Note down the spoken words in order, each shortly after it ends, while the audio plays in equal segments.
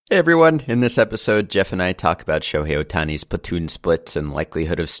Hey everyone, in this episode, Jeff and I talk about Shohei Ohtani's platoon splits and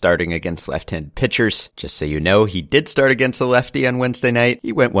likelihood of starting against left-handed pitchers. Just so you know, he did start against a lefty on Wednesday night.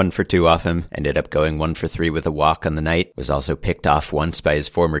 He went 1 for 2 off him, ended up going 1 for 3 with a walk on the night. Was also picked off once by his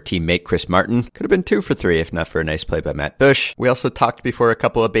former teammate Chris Martin. Could have been 2 for 3 if not for a nice play by Matt Bush. We also talked before a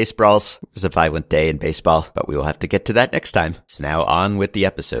couple of base brawls. It was a violent day in baseball, but we will have to get to that next time. So now on with the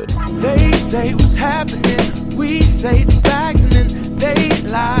episode. They say what's happening, we say the facts and then they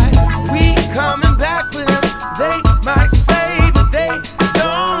lie. We coming back for them, they might say, but they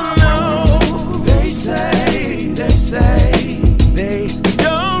don't know. They say, they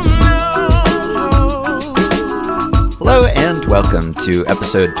don't know. Hello and welcome to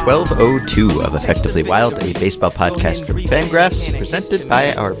episode 1202 of Effectively Wild, a baseball podcast from Fangraphs, presented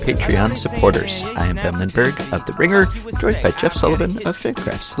by our Patreon supporters. I am Ben Lindbergh of The Ringer, joined by Jeff Sullivan of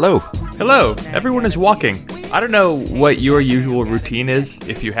Fangraphs. Hello. Hello. Everyone is walking. I don't know what your usual routine is,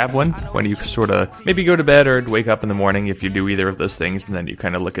 if you have one, when you sort of maybe go to bed or wake up in the morning, if you do either of those things, and then you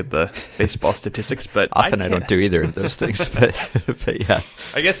kind of look at the baseball statistics. But Often I don't do either of those things, but yeah.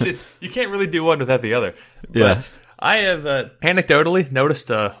 I guess you can't really do one without the other. Yeah. But I have anecdotally noticed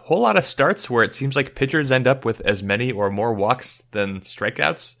a whole lot of starts where it seems like pitchers end up with as many or more walks than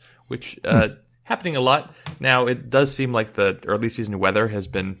strikeouts, which happening a lot. Now, it does seem like the early season weather has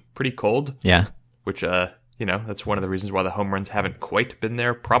been pretty cold. Yeah. Which, that's one of the reasons why the home runs haven't quite been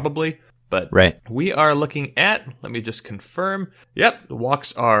there, probably. But right. We are looking at, let me just confirm. Yep, the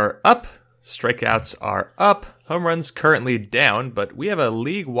walks are up, strikeouts are up, home runs currently down, but we have a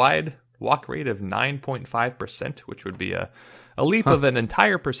league-wide walk rate of 9.5%, which would be a leap of an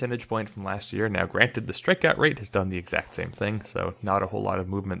entire percentage point from last year. Now, granted, the strikeout rate has done the exact same thing, so not a whole lot of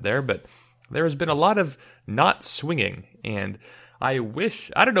movement there, but there has been a lot of not swinging, and I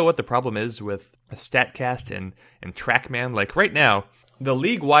don't know what the problem is with StatCast and TrackMan. Like right now, the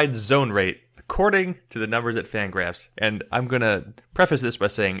league-wide zone rate, according to the numbers at Fangraphs, and I'm going to preface this by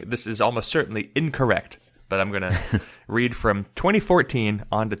saying this is almost certainly incorrect, but I'm going to read from 2014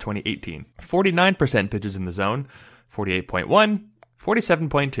 on to 2018. 49% pitches in the zone, 48.1,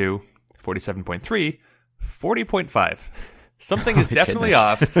 47.2, 47.3, 40.5. Something is definitely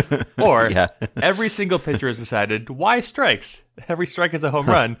off, or every single pitcher has decided, why strikes? Every strike is a home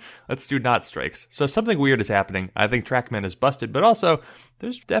run. Let's do not strikes. So something weird is happening. I think TrackMan is busted, but also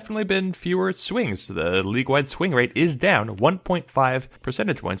there's definitely been fewer swings. The league-wide swing rate is down 1.5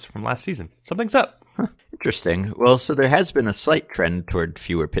 percentage points from last season. Something's up. Interesting. Well, so there has been a slight trend toward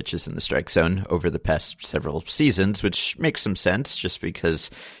fewer pitches in the strike zone over the past several seasons, which makes some sense just because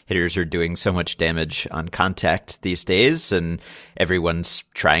hitters are doing so much damage on contact these days, and everyone's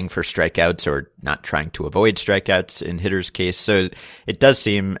trying for strikeouts or not trying to avoid strikeouts in hitters' case. So it does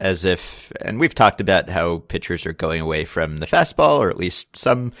seem as if, and we've talked about how pitchers are going away from the fastball, or at least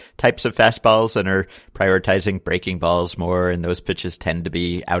some types of fastballs, and are prioritizing breaking balls more, and those pitches tend to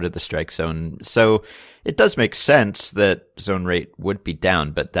be out of the strike zone. So it does make sense that zone rate would be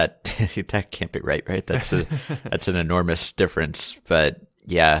down, but that can't be right? That's an enormous difference. But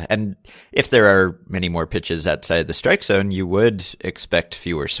yeah, and if there are many more pitches outside the strike zone, you would expect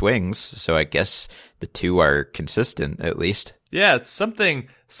fewer swings. So I guess the two are consistent, at least. Yeah, something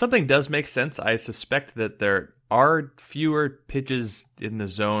does make sense. I suspect that there are fewer pitches in the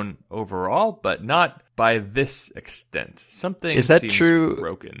zone overall, but not by this extent. Something is that seems true?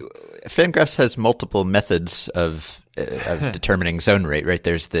 Broken. Fangraphs has multiple methods of determining zone rate, right?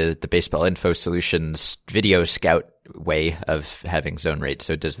 There's the Baseball Info Solutions Video Scout way of having zone rate.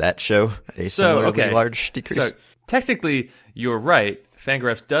 So does that show a similarly large decrease? So technically, you're right.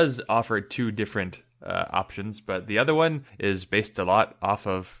 Fangraphs does offer two different options, but the other one is based a lot off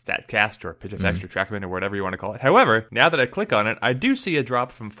of StatCast or PitchFX or TrackMan or whatever you want to call it. However, now that I click on it, I do see a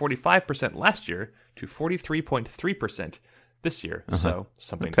drop from 45% last year to 43.3% this year. So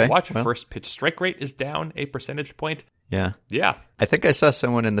something to watch. Well, first pitch strike rate is down a percentage point. Yeah. I think I saw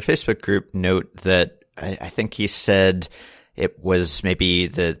someone in the Facebook group note that I think he said it was maybe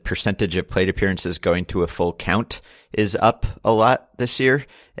the percentage of plate appearances going to a full count is up a lot this year,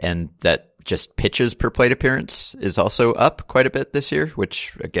 and that just pitches per plate appearance is also up quite a bit this year,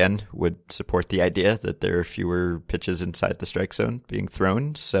 which again would support the idea that there are fewer pitches inside the strike zone being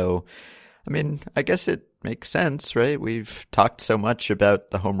thrown. So, I mean, I guess it makes sense, right? We've talked so much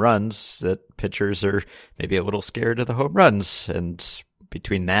about the home runs that pitchers are maybe a little scared of the home runs. And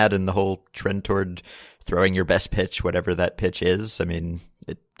between that and the whole trend toward throwing your best pitch, whatever that pitch is, I mean,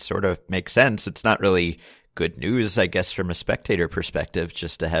 it sort of makes sense. It's not really good news, I guess, from a spectator perspective,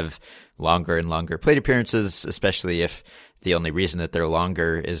 just to have longer and longer plate appearances, especially if the only reason that they're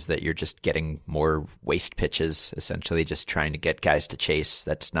longer is that you're just getting more waste pitches, essentially just trying to get guys to chase.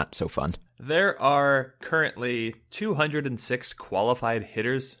 That's not so fun. There are currently 206 qualified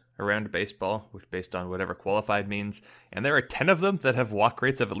hitters around baseball, which based on whatever qualified means, and there are 10 of them that have walk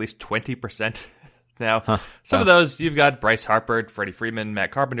rates of at least 20%. Now, some of those, you've got Bryce Harper, Freddie Freeman,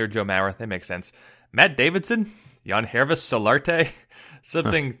 Matt Carpenter, Joe Mauer. They make sense. Matt Davidson, Jan Hervis Solarte.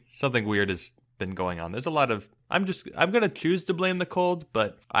 Something weird has been going on. There's a lot of... I'm going to choose to blame the cold,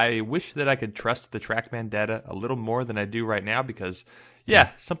 but I wish that I could trust the TrackMan data a little more than I do right now because,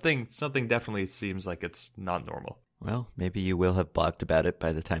 something definitely seems like it's not normal. Well, maybe you will have blogged about it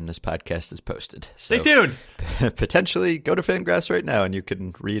by the time this podcast is posted. So stay tuned. Potentially go to Fangraphs right now and you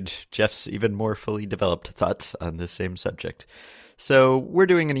can read Jeff's even more fully developed thoughts on the same subject. So we're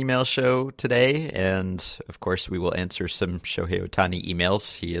doing an email show today, and of course we will answer some Shohei Ohtani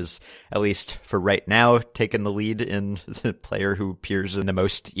emails. He is, at least for right now, taken the lead in the player who appears in the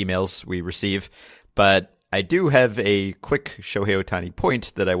most emails we receive. But I do have a quick Shohei Ohtani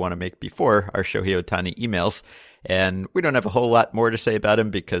point that I want to make before our Shohei Ohtani emails. And we don't have a whole lot more to say about him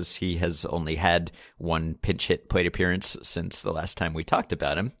because he has only had one pinch hit plate appearance since the last time we talked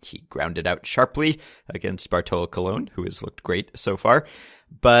about him. He grounded out sharply against Bartolo Colon, who has looked great so far.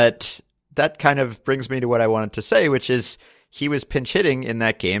 But that kind of brings me to what I wanted to say, which is he was pinch hitting in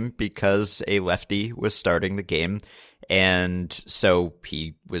that game because a lefty was starting the game. And so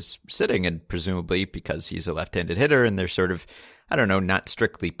he was sitting, and presumably because he's a left-handed hitter and they're sort of, I don't know, not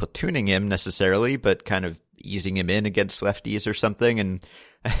strictly platooning him necessarily, but kind of easing him in against lefties or something. And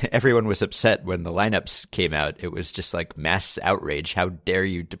everyone was upset when the lineups came out. It was just like mass outrage. How dare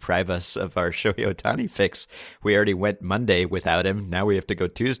you deprive us of our Shohei Ohtani fix? We already went Monday without him. Now we have to go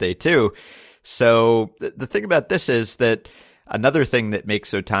Tuesday too. So the thing about this is that another thing that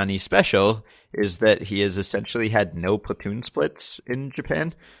makes Ohtani special is that he has essentially had no platoon splits in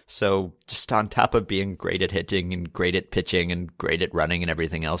Japan. So just on top of being great at hitting and great at pitching and great at running and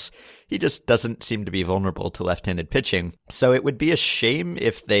everything else, he just doesn't seem to be vulnerable to left-handed pitching. So it would be a shame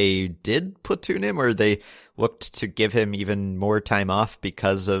if they did platoon him or they looked to give him even more time off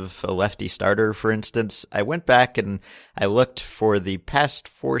because of a lefty starter, for instance. I went back and I looked for the past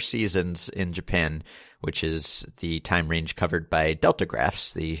 4 seasons in Japan, which is the time range covered by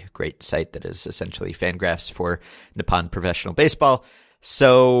Deltagraphs, the great site that is essentially Fangraphs for Nippon Professional Baseball.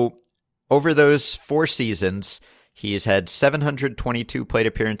 So over those 4 seasons, he has had 722 plate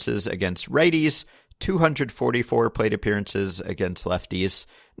appearances against righties, 244 plate appearances against lefties.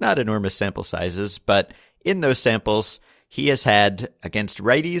 Not enormous sample sizes, but in those samples, he has had against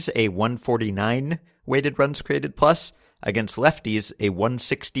righties a 149 weighted runs created plus, against lefties a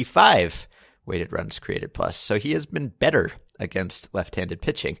 165 weighted runs created plus. So he has been better against left-handed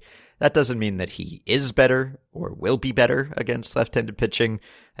pitching. That doesn't mean that he is better or will be better against left-handed pitching.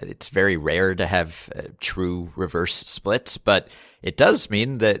 It's very rare to have true reverse splits, but it does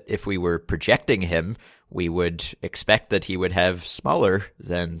mean that if we were projecting him, we would expect that he would have smaller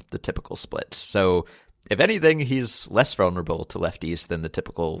than the typical splits. So if anything, he's less vulnerable to lefties than the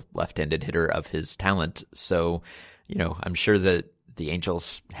typical left-handed hitter of his talent. So, I'm sure that the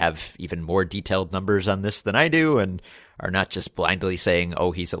Angels have even more detailed numbers on this than I do and are not just blindly saying,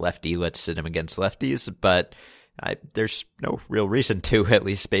 oh, he's a lefty, let's sit him against lefties. But there's no real reason to, at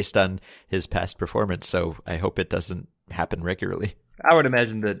least based on his past performance. So I hope it doesn't happen regularly. I would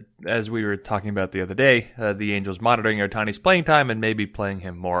imagine that, as we were talking about the other day, the Angels monitoring Ohtani's playing time and maybe playing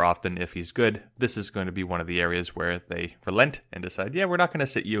him more often if he's good. This is going to be one of the areas where they relent and decide, we're not going to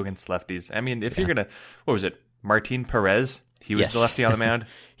sit you against lefties. I mean, if you're going to, what was it, Martin Perez? He was the lefty on the mound.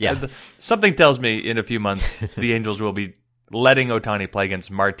 Something tells me in a few months the Angels will be letting Ohtani play against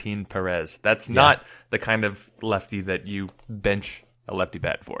Martin Perez. That's not the kind of lefty that you bench a lefty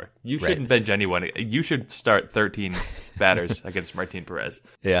bat for. You shouldn't bench anyone. You should start 13 batters against Martin Perez.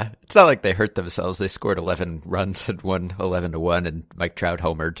 Yeah, it's not like they hurt themselves. They scored 11 runs and won 11-1, and Mike Trout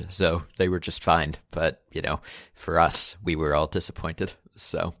homered, so they were just fine. But, for us, we were all disappointed.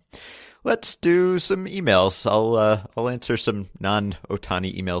 So let's do some emails. I'll answer some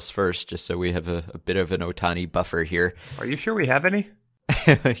non-Ohtani emails first, just so we have a bit of an Ohtani buffer here. Are you sure we have any?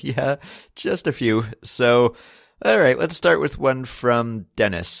 Yeah, just a few. So, all right, let's start with one from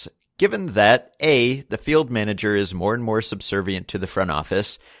Dennis. Given that, A, the field manager is more and more subservient to the front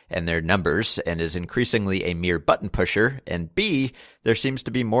office and their numbers and is increasingly a mere button pusher, and B, there seems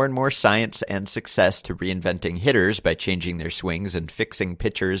to be more and more science and success to reinventing hitters by changing their swings and fixing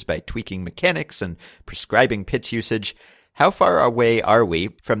pitchers by tweaking mechanics and prescribing pitch usage, how far away are we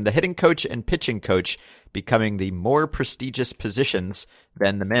from the hitting coach and pitching coach becoming the more prestigious positions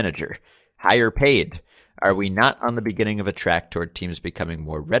than the manager, higher paid? Are we not on the beginning of a track toward teams becoming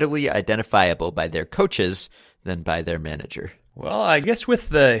more readily identifiable by their coaches than by their manager? Well, I guess with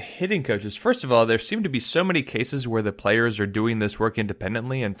the hitting coaches, first of all, there seem to be so many cases where the players are doing this work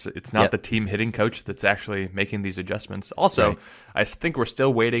independently, and it's not the team hitting coach that's actually making these adjustments. Also, I think we're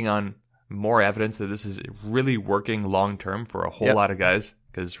still waiting on more evidence that this is really working long term for a whole lot of guys.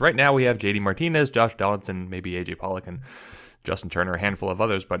 Because right now we have JD Martinez, Josh Donaldson, maybe AJ Pollock, and Justin Turner, a handful of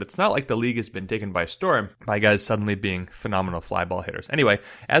others, but it's not like the league has been taken by storm by guys suddenly being phenomenal fly ball hitters. Anyway,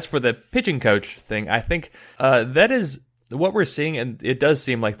 as for the pitching coach thing, I think that is what we're seeing, and it does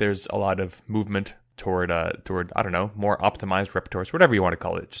seem like there's a lot of movement toward I don't know, more optimized repertoires, whatever you want to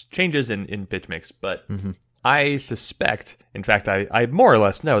call it, just changes in pitch mix. But I suspect, in fact, I more or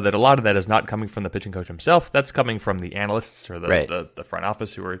less know that a lot of that is not coming from the pitching coach himself. That's coming from the analysts or the front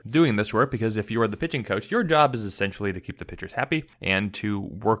office who are doing this work, because if you are the pitching coach, your job is essentially to keep the pitchers happy and to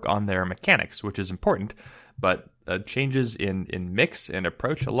work on their mechanics, which is important. But changes in mix and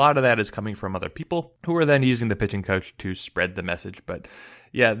approach, a lot of that is coming from other people who are then using the pitching coach to spread the message. But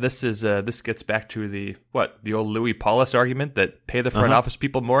yeah, this gets back to the old Louis Paulus argument that pay the front office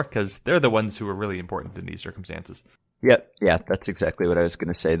people more because they're the ones who are really important in these circumstances. Yeah, that's exactly what I was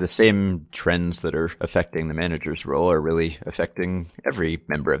going to say. The same trends that are affecting the manager's role are really affecting every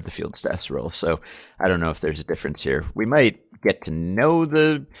member of the field staff's role. So I don't know if there's a difference here. We might get to know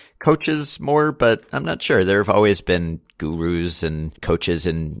the coaches more, but I'm not sure. There have always been gurus and coaches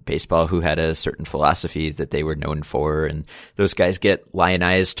in baseball who had a certain philosophy that they were known for, and those guys get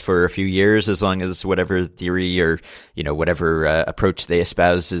lionized for a few years as long as whatever theory or whatever approach they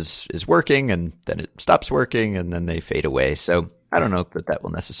espouse is working, and then it stops working, and then they fade away. So I don't know that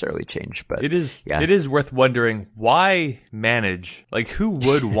will necessarily change, but it is worth wondering why manage. Like, who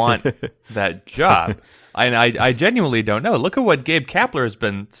would want that job? I genuinely don't know. Look at what Gabe Kapler has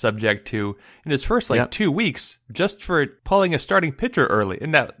been subject to in his first 2 weeks just for pulling a starting pitcher early.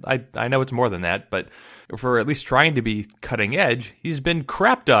 And that I know it's more than that, but for at least trying to be cutting edge, he's been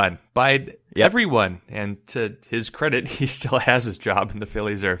crapped on by everyone. And to his credit, he still has his job, and the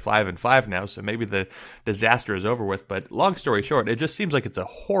Phillies are 5-5 now, so maybe the disaster is over with. But long story short, it just seems like it's a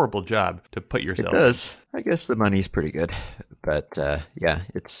horrible job to put yourself in. It does. I guess the money's pretty good, but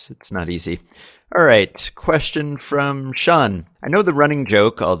it's not easy. All right, question from Sean. I know the running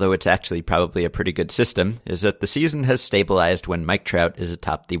joke, although it's actually probably a pretty good system, is that the season has stabilized when Mike Trout is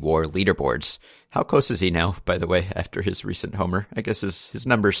atop the WAR leaderboards. How close is he now, by the way, after his recent homer? I guess his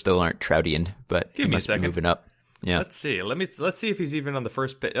numbers still aren't Troutian, but he must be moving up. Yeah. Let's see. Let's see if he's even on the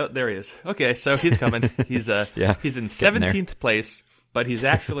first page. Oh, there he is. Okay, so he's coming. He's he's in 17th place, but he's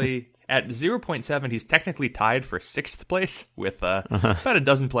actually at 0.7. He's technically tied for 6th place with about a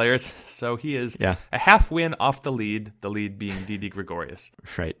dozen players. So he is a half win off the lead being Didi Gregorius.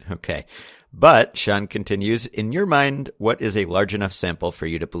 Right. Okay. But Sean continues, in your mind, what is a large enough sample for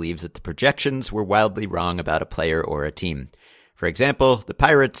you to believe that the projections were wildly wrong about a player or a team? For example, the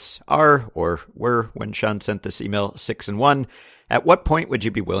Pirates are, or were when Sean sent this email, 6-1. At what point would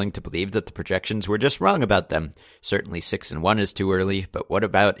you be willing to believe that the projections were just wrong about them? Certainly 6-1 is too early, but what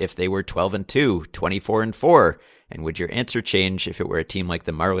about if they were 12-2, 24-4? And would your answer change if it were a team like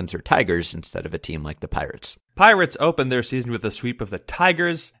the Marlins or Tigers instead of a team like the Pirates? Pirates opened their season with a sweep of the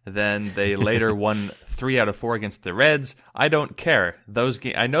Tigers. Then they later won 3 out of 4 against the Reds. I don't care.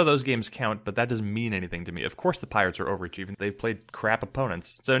 I know those games count, but that doesn't mean anything to me. Of course the Pirates are overachieving. They've played crap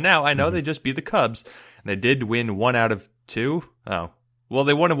opponents. So now I know they just beat the Cubs. And they did win 1 out of 2. Oh. Well,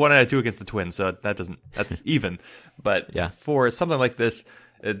 they won 1 out of 2 against the Twins, so that's even. But for something like this,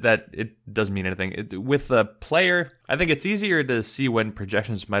 that it doesn't mean anything. With a player, I think it's easier to see when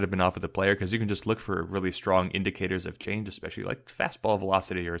projections might have been off of the player because you can just look for really strong indicators of change, especially like fastball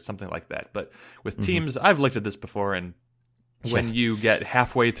velocity or something like that. But with teams, I've looked at this before, and when you get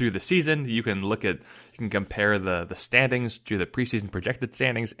halfway through the season, you can compare the standings to the preseason projected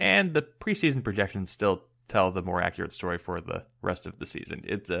standings, and the preseason projections still tell the more accurate story for the rest of the season.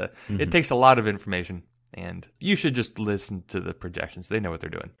 It takes a lot of information. And you should just listen to the projections. They know what they're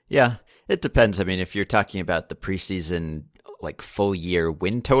doing. Yeah, it depends. I mean, if you're talking about the preseason, like full year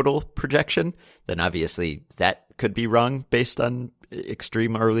win total projection, then obviously that could be wrong based on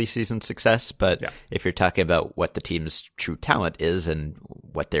extreme early season success. But if you're talking about what the team's true talent is and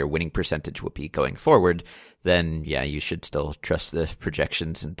what their winning percentage will be going forward, then yeah, you should still trust the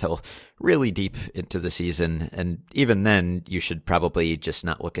projections until really deep into the season. And even then, you should probably just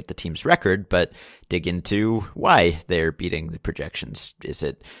not look at the team's record, but dig into why they're beating the projections. Is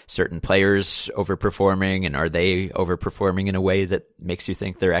it certain players overperforming, and are they overperforming in a way that makes you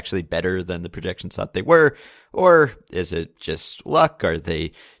think they're actually better than the projections thought they were? Or is it just luck? Are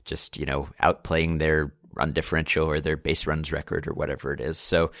they just, outplaying their run differential or their base runs record or whatever it is?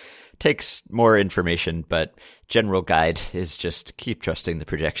 So takes more information, but general guide is just keep trusting the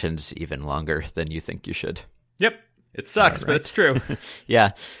projections even longer than you think you should. Yep. It sucks, but it's true.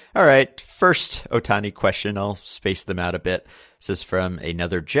 Yeah. All right. First Ohtani question. I'll space them out a bit. This is from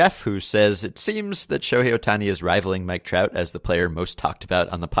another Jeff, who says, it seems that Shohei Ohtani is rivaling Mike Trout as the player most talked about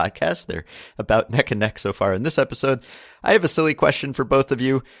on the podcast. They're about neck and neck so far in this episode. I have a silly question for both of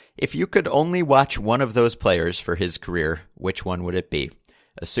you. If you could only watch one of those players for his career, which one would it be?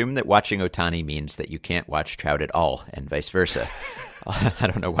 Assume that watching Ohtani means that you can't watch Trout at all, and vice versa. I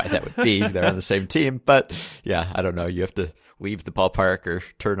don't know why that would be. They're on the same team, but yeah, I don't know. You have to leave the ballpark or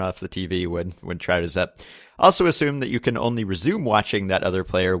turn off the TV when Trout is up. Also assume that you can only resume watching that other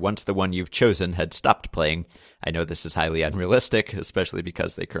player once the one you've chosen had stopped playing. I know this is highly unrealistic, especially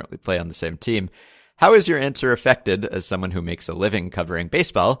because they currently play on the same team. How is your answer affected as someone who makes a living covering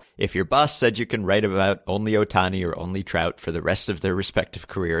baseball if your boss said you can write about only Ohtani or only Trout for the rest of their respective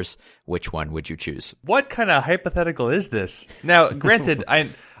careers? Which one would you choose? What kind of hypothetical is this? Now, granted,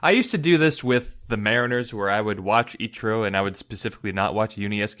 I used to do this with the Mariners, where I would watch Ichiro and I would specifically not watch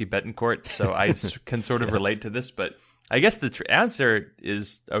Yuniesky Betancourt, so I can sort of relate to this, but I guess the answer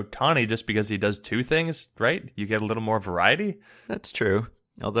is Ohtani just because he does two things, right? You get a little more variety. That's true.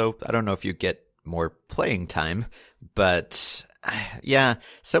 Although I don't know if you get more playing time, but yeah,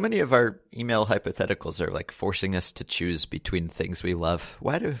 so many of our email hypotheticals are like forcing us to choose between things we love.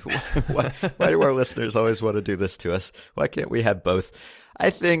 Why do our listeners always want to do this to us? Why can't we have both?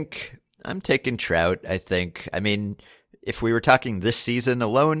 I think I'm taking Trout. I mean, if we were talking this season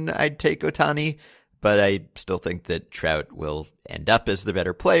alone, I'd take Ohtani, but I still think that Trout will end up as the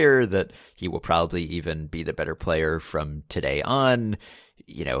better player, that he will probably even be the better player from today on.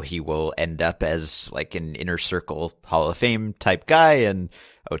 He will end up as like an inner circle Hall of Fame type guy, and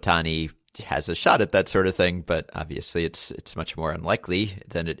Ohtani has a shot at that sort of thing, but obviously it's much more unlikely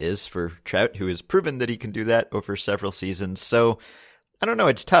than it is for Trout, who has proven that he can do that over several seasons. So I don't know.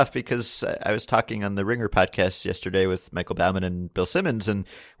 It's tough because I was talking on the Ringer podcast yesterday with Michael Bauman and Bill Simmons, and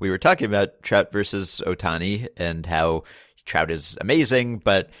we were talking about Trout versus Ohtani and how Trout is amazing,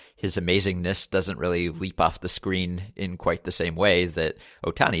 but his amazingness doesn't really leap off the screen in quite the same way that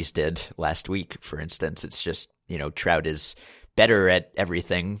Ohtani's did last week, for instance. It's just, Trout is better at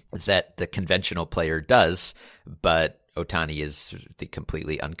everything that the conventional player does, but Ohtani is the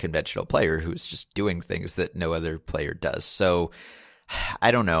completely unconventional player who's just doing things that no other player does. So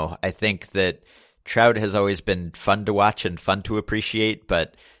I don't know. I think that Trout has always been fun to watch and fun to appreciate,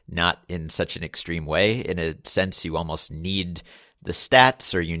 but not in such an extreme way. In a sense, you almost need the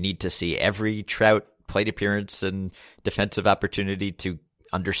stats, or you need to see every Trout plate appearance and defensive opportunity to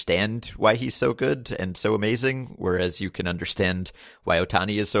understand why he's so good and so amazing, whereas you can understand why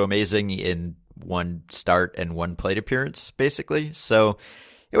Ohtani is so amazing in one start and one plate appearance, basically. So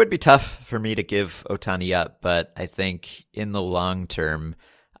it would be tough for me to give Ohtani up, but I think in the long term,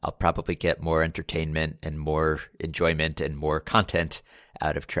 I'll probably get more entertainment and more enjoyment and more content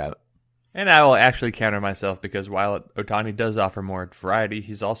out of Trout. And I will actually counter myself, because while Ohtani does offer more variety,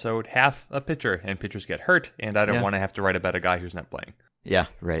 he's also half a pitcher, and pitchers get hurt, and I don't want to have to write about a guy who's not playing. Yeah,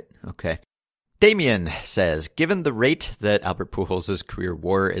 right. Okay. Damien says, given the rate that Albert Pujols' career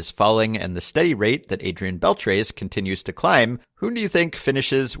WAR is falling and the steady rate that Adrian Beltre's continues to climb, who do you think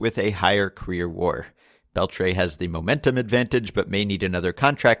finishes with a higher career WAR? Beltre has the momentum advantage, but may need another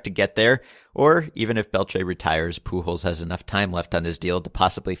contract to get there. Or even if Beltre retires, Pujols has enough time left on his deal to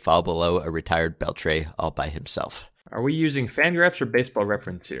possibly fall below a retired Beltre all by himself. Are we using Fangraphs or Baseball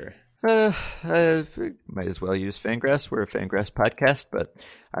Reference here? Might as well use Fangraphs. We're a Fangraphs podcast, but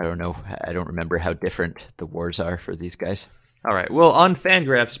I don't know. I don't remember how different the wars are for these guys. All right. Well, on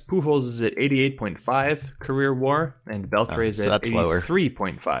Fangraphs, Pujols is at 88.5 career WAR, and Beltre is at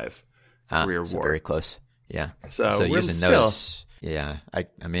 83.5. Career so WAR. Very close. Yeah. So using those, yeah.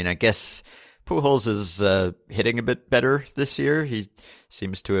 I mean, I guess Pujols is hitting a bit better this year. He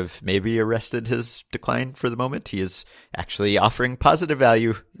seems to have maybe arrested his decline for the moment. He is actually offering positive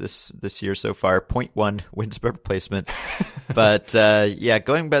value this year so far, 0.1 wins per replacement. But yeah,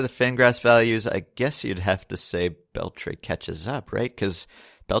 going by the Fangraphs values, I guess you'd have to say Beltre catches up, right? Because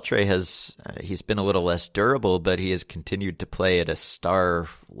Beltre has he's been a little less durable, but he has continued to play at a star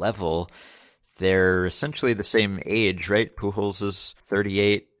level they're essentially the same age, right? Pujols is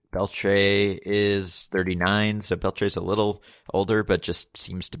 38. Beltre is 39, so Beltre's a little older, but just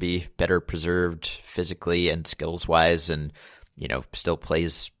seems to be better preserved physically and skills-wise, and, still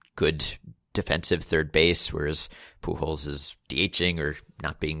plays good defensive third base, whereas Pujols is DHing or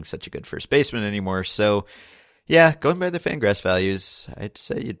not being such a good first baseman anymore. So, yeah, going by the Fangraphs values, I'd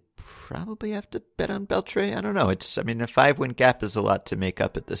say you'd probably have to bet on Beltre. I don't know. A 5-win gap is a lot to make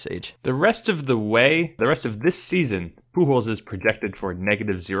up at this age. The rest of this season, Pujols is projected for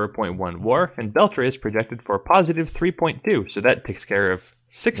negative 0.1 WAR, and Beltre is projected for positive 3.2. So that takes care of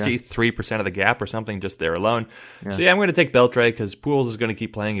 63% of the gap or something just there alone. Yeah. So I'm going to take Beltre because Pujols is going to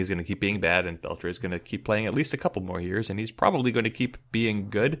keep playing. He's going to keep being bad, and Beltre is going to keep playing at least a couple more years, and he's probably going to keep being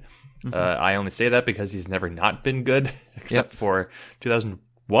good. Mm-hmm. I only say that because he's never not been good, except for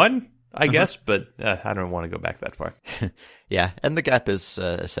 2001. I guess, but I don't want to go back that far. Yeah, and the gap is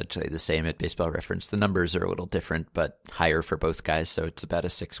essentially the same at Baseball Reference. The numbers are a little different, but higher for both guys, so it's about a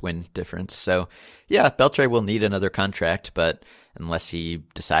 6-win difference. So, yeah, Beltre will need another contract, but unless he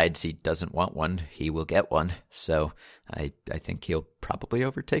decides he doesn't want one, he will get one. So I think he'll probably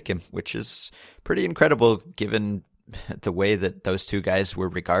overtake him, which is pretty incredible given the way that those two guys were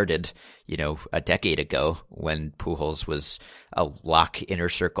regarded, a decade ago when Pujols was a lock inner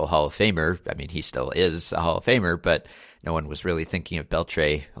circle Hall of Famer. I mean, he still is a Hall of Famer, but no one was really thinking of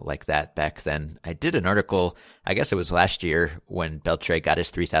Beltre like that back then. I did an article, I guess it was last year, when Beltre got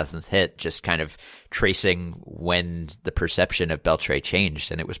his 3,000th hit, just kind of tracing when the perception of Beltre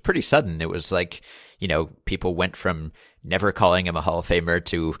changed. And it was pretty sudden. It was like, people went from never calling him a Hall of Famer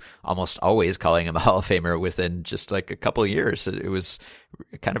to almost always calling him a Hall of Famer within just like a couple of years. It was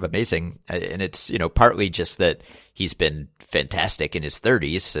kind of amazing. And it's, partly just that he's been fantastic in his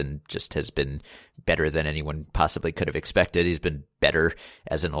 30s and just has been better than anyone possibly could have expected. He's been better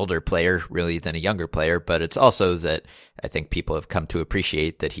as an older player, really, than a younger player. But it's also that I think people have come to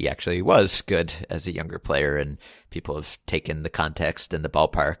appreciate that he actually was good as a younger player, and people have taken the context and the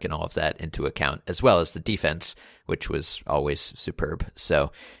ballpark and all of that into account, as well as the defense, which was always superb.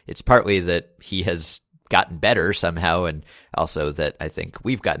 So it's partly that he has gotten better somehow, and also that I think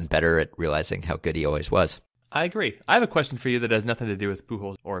we've gotten better at realizing how good he always was. I agree. I have a question for you that has nothing to do with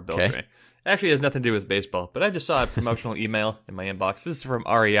Pujols or Beltre. Okay. Actually, it has nothing to do with baseball, but I just saw a promotional email in my inbox. This is from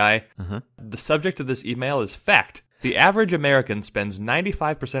REI. The subject of this email is fact. The average American spends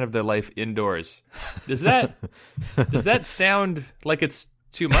 95% of their life indoors. Does that sound like it's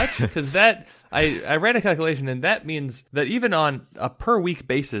too much? Because I ran a calculation, and that means that even on a per week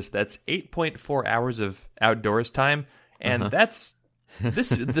basis, that's 8.4 hours of outdoors time, and that's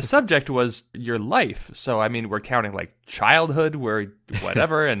the subject was your life. So I mean, we're counting like childhood, where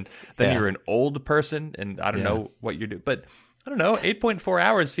whatever, and then you're an old person, and I don't know what you do, but I don't know. 8.4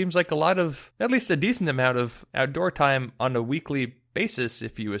 hours seems like a lot of, at least a decent amount of outdoor time on a weekly basis.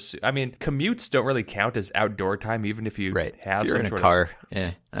 If you assume, I mean, commutes don't really count as outdoor time, even if you have if you're in a car.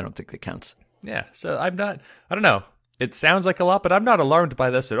 I don't think that counts. Yeah, so I don't know. It sounds like a lot, but I'm not alarmed by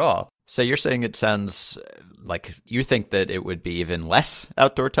this at all. So you're saying it sounds like you think that it would be even less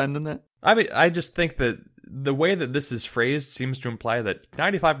outdoor time than that? I mean, I just think that the way that this is phrased seems to imply that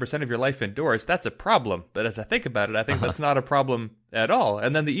 95% of your life indoors, that's a problem. But as I think about it, I think that's not a problem at all.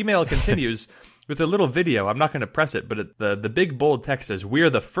 And then the email continues with a little video. I'm not going to press it, but the big bold text says,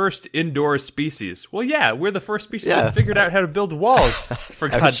 "We're the first indoor species." Well, yeah, we're the first species that figured out how to build walls, for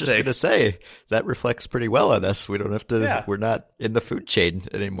God's sake. I was just going to say, that reflects pretty well on us. We don't have to, we're not in the food chain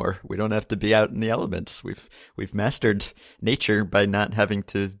anymore. We don't have to be out in the elements. We've mastered nature by not having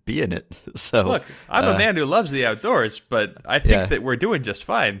to be in it. So look, I'm a man who loves the outdoors, but I think that we're doing just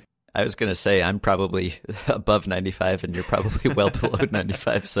fine. I was going to say I'm probably above 95 and you're probably well below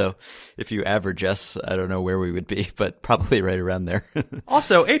 95. So if you average us, I don't know where we would be, but probably right around there.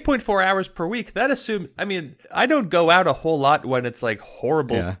 Also, 8.4 hours per week. That assumes, I mean, I don't go out a whole lot when it's like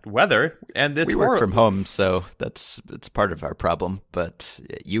horrible weather, and it's we work from home, so it's part of our problem. But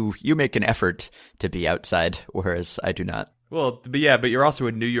you make an effort to be outside, whereas I do not. Well, but you're also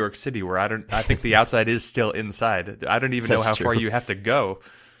in New York City, where I think the outside is still inside. I don't even know how far you have to go.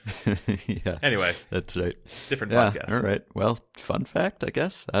 Yeah. Anyway. That's right. Different podcast. All right. Well, fun fact, I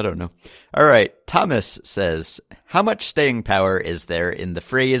guess. I don't know. All right. Thomas says, how much staying power is there in the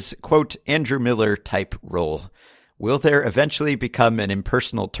phrase, quote, Andrew Miller type role? Will there eventually become an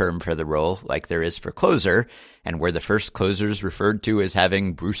impersonal term for the role like there is for closer, and were the first closers referred to as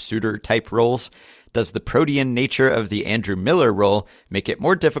having Bruce Sutter type roles? Does the protean nature of the Andrew Miller role make it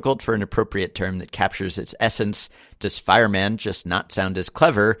more difficult for an appropriate term that captures its essence? Does fireman just not sound as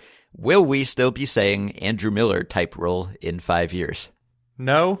clever? Will we still be saying Andrew Miller type role in 5 years?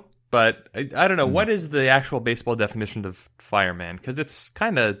 No, But I don't know, what is the actual baseball definition of fireman? Because it's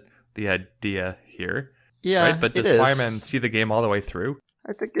kind of the idea here. Yeah, right? But does fireman see the game all the way through?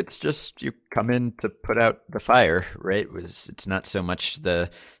 I think it's just you come in to put out the fire, right? It's not so much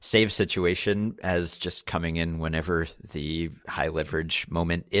the save situation as just coming in whenever the high leverage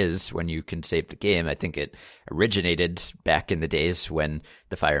moment is when you can save the game. I think it originated back in the days when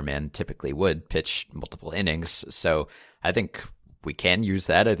the fireman typically would pitch multiple innings. So I think we can use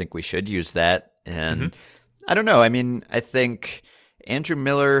that. I think we should use that. And I don't know. I mean, I think Andrew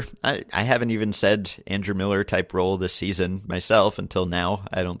Miller, I haven't even said Andrew Miller type role this season myself until now.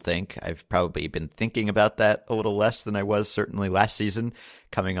 I don't think. I've probably been thinking about that a little less than I was certainly last season,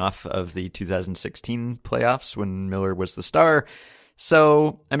 coming off of the 2016 playoffs when Miller was the star.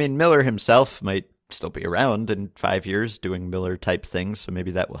 So, I mean, Miller himself might still be around in 5 years doing Miller type things, so maybe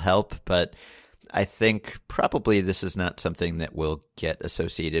that will help. But I think probably this is not something that will get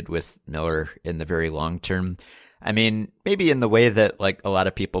associated with Miller in the very long term. I mean, maybe in the way that like a lot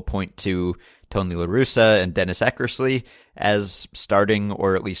of people point to Tony La Russa and Dennis Eckersley as starting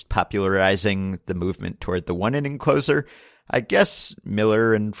or at least popularizing the movement toward the one inning closer. I guess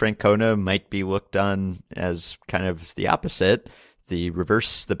Miller and Francona might be looked on as kind of the opposite, the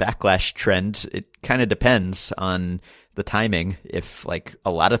reverse, the backlash trend. It kind of depends on the timing if like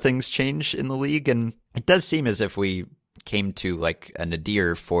a lot of things change in the league. And it does seem as if we came to like a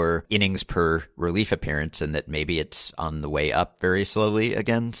nadir for innings per relief appearance and that maybe it's on the way up very slowly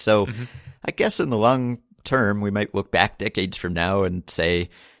again. So I guess in the long term, we might look back decades from now and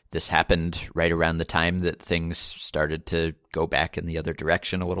say this happened right around the time that things started to go back in the other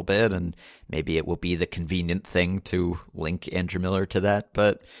direction a little bit. And maybe it will be the convenient thing to link Andrew Miller to that.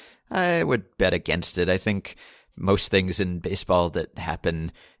 But I would bet against it. I think most things in baseball that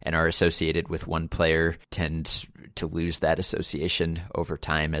happen and are associated with one player tend to lose that association over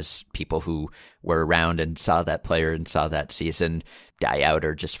time as people who were around and saw that player and saw that season die out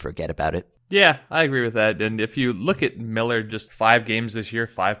or just forget about it. Yeah, I agree with that. And if you look at Miller, just 5 games this year,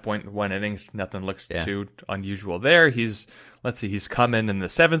 5.1 innings, nothing looks too unusual there. He's come in the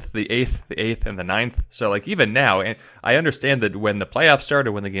 7th, the 8th, and the 9th. So like even now, and I understand that when the playoffs start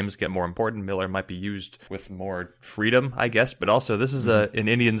or when the games get more important, Miller might be used with more freedom, I guess. But also this is an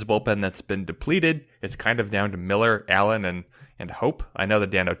Indians bullpen that's been depleted. It's kind of down to Miller, Allen, and Hope. I know that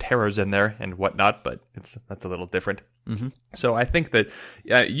Dan Otero's in there and whatnot, but that's a little different. So I think that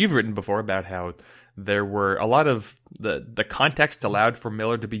you've written before about how there were a lot of the context allowed for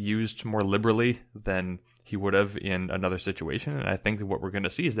Miller to be used more liberally than he would have in another situation. And I think that what we're going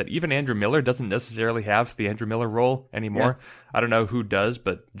to see is that even Andrew Miller doesn't necessarily have the Andrew Miller role anymore. Yeah. I don't know who does,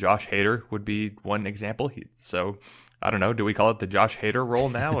 but Josh Hader would be one example. So I don't know. Do we call it the Josh Hader role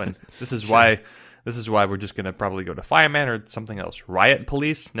now? And this is why we're just going to probably go to fireman or something else. Riot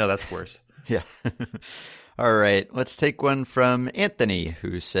police? No, that's worse. Yeah. All right, let's take one from Anthony,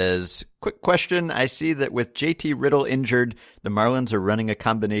 who says, quick question. I see that with JT Riddle injured, the Marlins are running a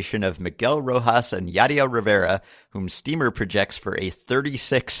combination of Miguel Rojas and Yadiel Rivera, whom Steamer projects for a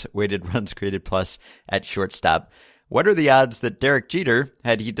 36 weighted runs created plus at shortstop. What are the odds that Derek Jeter,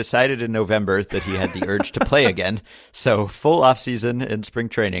 had he decided in November that he had the urge to play again, so full offseason and spring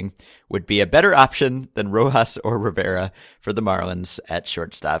training, would be a better option than Rojas or Rivera for the Marlins at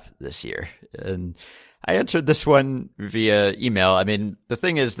shortstop this year? And I answered this one via email. I mean, the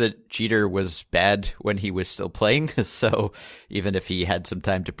thing is that Jeter was bad when he was still playing, so even if he had some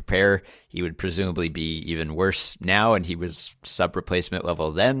time to prepare, he would presumably be even worse now, and he was sub-replacement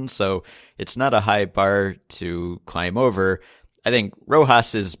level then, so it's not a high bar to climb over. I think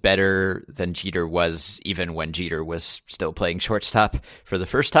Rojas is better than Jeter was even when Jeter was still playing shortstop for the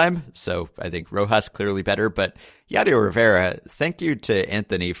first time. So I think Rojas clearly better. But Yadiel Rivera, thank you to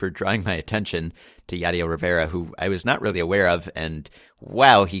Anthony for drawing my attention to Yadiel Rivera, who I was not really aware of. And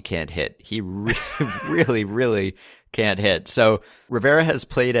wow, he can't hit. He really, really can't hit. So Rivera has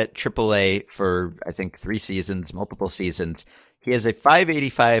played at AAA for, I think, 3 seasons, multiple seasons. He has a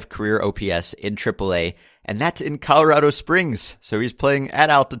 585 career OPS in AAA, and that's in Colorado Springs. So he's playing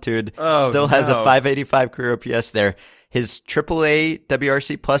at altitude, still has a 585 career OPS there. His AAA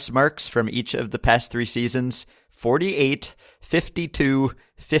WRC plus marks from each of the past 3 seasons, 48, 52,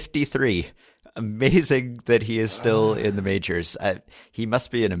 53. Amazing that he is still in the majors. He must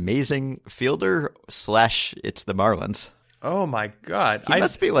be an amazing fielder / it's the Marlins. Oh my God. He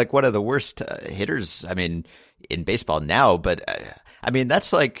must be like one of the worst hitters, I mean, in baseball now, but I mean,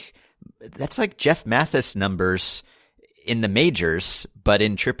 that's like Jeff Mathis numbers in the majors, but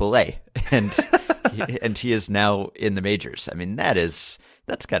in AAA, and he is now in the majors. I mean, that's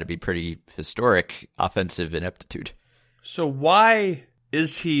got to be pretty historic offensive ineptitude. So why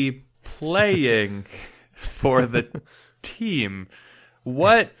is he playing for the team?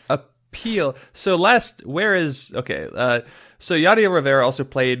 What appeal? So so Yadier Rivera also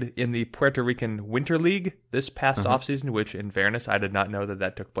played in the Puerto Rican Winter League this past offseason, which in fairness, I did not know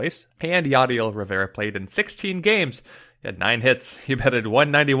that took place. And Yadier Rivera played in 16 games. He had 9 hits. He batted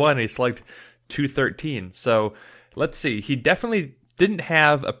 191. He slugged 213. So let's see. He definitely didn't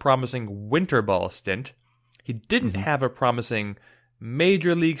have a promising winter ball stint. He didn't have a promising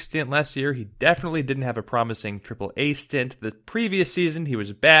major league stint last year. He definitely didn't have a promising AAA stint. The previous season, he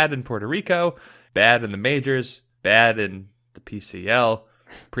was bad in Puerto Rico, bad in the majors, bad in the PCL.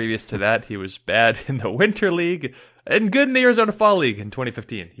 Previous to that, he was bad in the Winter League and good in the Arizona Fall League in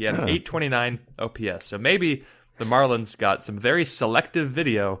 2015. He had an 829 OPS. So maybe the Marlins got some very selective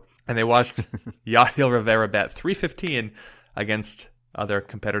video and they watched Yadier Rivera bat 315 against other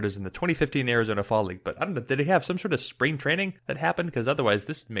competitors in the 2015 Arizona Fall League. But I don't know, did he have some sort of spring training that happened? Because otherwise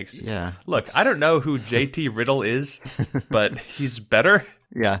this makes... Yeah. Look, I don't know who JT Riddle is, but he's better.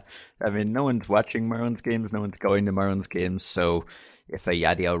 Yeah. I mean, no one's watching Marlins games. No one's going to Marlins games. So if a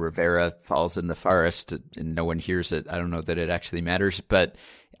Yadier Rivera falls in the forest and no one hears it, I don't know that it actually matters. But,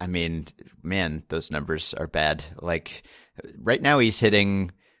 I mean, man, those numbers are bad. Like, right now he's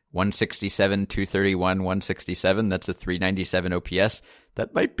hitting 167, 231, 167. That's a 397 OPS.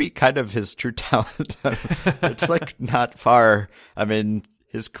 That might be kind of his true talent. It's like not far. I mean,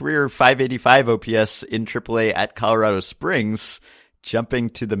 his career 585 OPS in AAA at Colorado Springs, jumping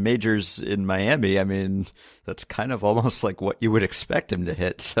to the majors in Miami. I mean, that's kind of almost like what you would expect him to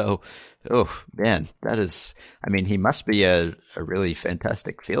hit. So, oh man, that is, I mean, he must be a really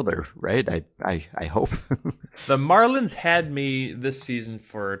fantastic fielder, right? I hope. The Marlins had me this season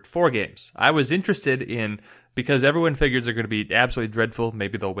for 4 games. I was interested in, because everyone figures they're going to be absolutely dreadful.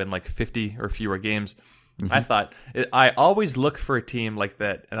 Maybe they'll win like 50 or fewer games. I thought, I always look for a team like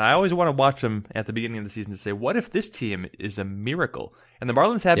that, and I always want to watch them at the beginning of the season to say, what if this team is a miracle? And the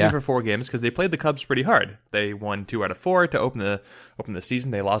Marlins had me for 4 games because they played the Cubs pretty hard. They won 2 out of 4 to open the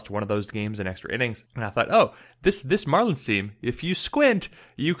season. They lost one of those games in extra innings. And I thought, oh, this Marlins team, if you squint,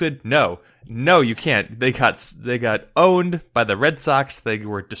 you could... No, you can't. They got owned by the Red Sox. They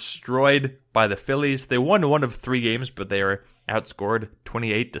were destroyed by the Phillies. They won 1 of 3 games, but they were outscored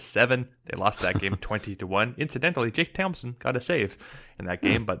 28-7. They lost that game 20-1. Incidentally, Jake Thompson got a save in that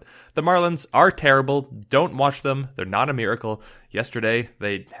game, but the Marlins are terrible. Don't watch them. They're not a miracle. Yesterday,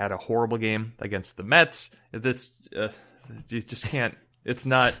 they had a horrible game against the Mets. You just can't. It's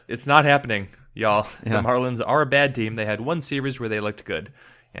not happening, y'all. Yeah. The Marlins are a bad team. They had 1 series where they looked good,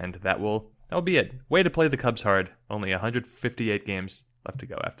 and that'll be it. Way to play the Cubs hard. Only 158 games left to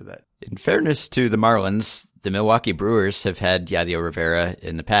go after that. In fairness to the Marlins, the Milwaukee Brewers have had Yadier Rivera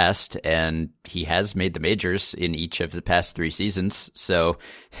in the past, and he has made the majors in each of the past 3 seasons. So,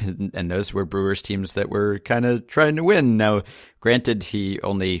 and those were Brewers teams that were kind of trying to win. Now, granted, he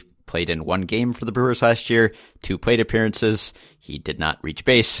only played in 1 game for the Brewers last year, 2 plate appearances. He did not reach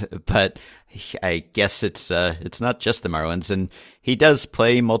base, but I guess it's not just the Marlins, and he does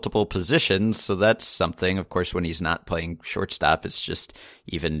play multiple positions, so that's something. Of course, when he's not playing shortstop, it's just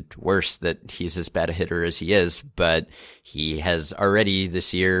even worse that he's as bad a hitter as he is, but he has already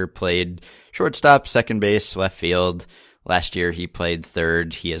this year played shortstop, second base, left field. Last year he played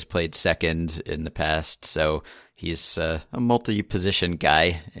third. He has played second in the past, so he's a multi-position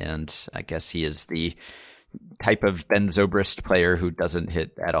guy, and I guess he is the type of Ben Zobrist player who doesn't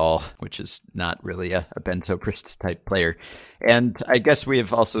hit at all, which is not really a Ben Zobrist type player. And I guess we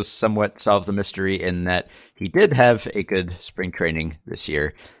have also somewhat solved the mystery in that he did have a good spring training this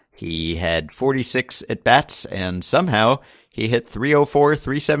year. He had 46 at-bats, and somehow he hit 304,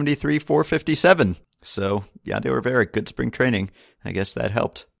 373, 457. So, Yadier Rivera, good spring training. I guess that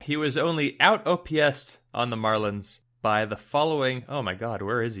helped. He was only out OPS'd on the Marlins by the following... Oh my God,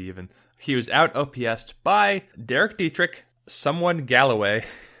 where is he even? He was out OPS'd by Derek Dietrich, someone Galloway,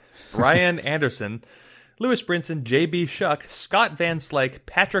 Brian Anderson, Lewis Brinson, J.B. Shuck, Scott Van Slyke,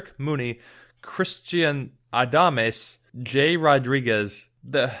 Patrick Mooney, Christian Adames, Jay Rodriguez.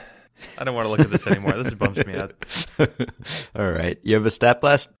 I don't want to look at this anymore. This bums me out. All right. You have a stat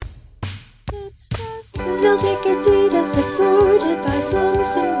blast? They'll take Adidas that's sorted by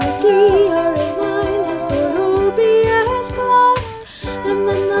something like ERA minus or OBS plus. And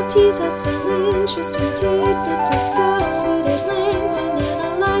then they'll tease out some interesting tidbit, discuss it at length, and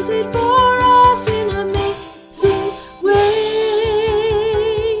analyze it for us in amazing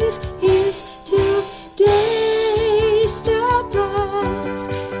ways. Here's today's Stat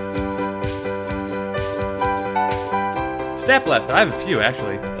Blast. Stat Blast, I have a few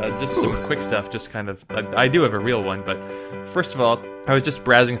actually. just some quick stuff, just kind of, I do have a real one, but first of all, I was just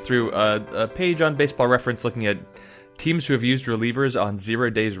browsing through a page on Baseball Reference looking at teams who have used relievers on 0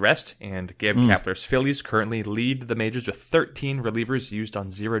 days rest, and Gabe Kapler's Phillies currently lead the majors with 13 relievers used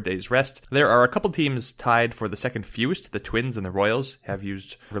on 0 days rest. There are a couple teams tied for the second fewest. The Twins and the Royals have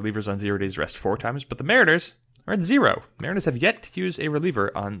used relievers on 0 days rest 4 times, but the Mariners are at 0. Mariners have yet to use a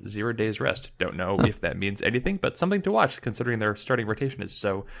reliever on 0 days rest. Don't know if that means anything, but something to watch considering their starting rotation is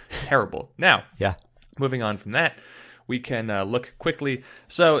so terrible. Now, moving on from that, we can look quickly.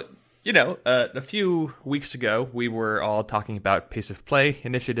 So, a few weeks ago, we were all talking about pace of play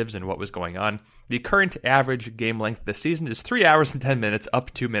initiatives and what was going on. The current average game length this season is 3 hours and 10 minutes,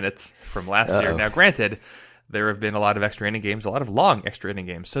 up 2 minutes from last year. Now, granted, there have been a lot of extra inning games, a lot of long extra inning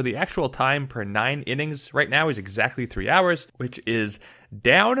games. So the actual time per 9 innings right now is exactly 3 hours, which is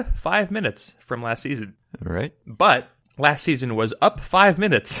down 5 minutes from last season. All right. But last season was up 5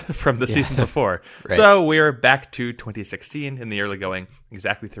 minutes from the season before. Right. So we're back to 2016 in the early going,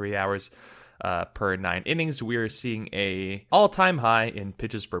 exactly 3 hours per 9 innings. We're seeing a all-time high in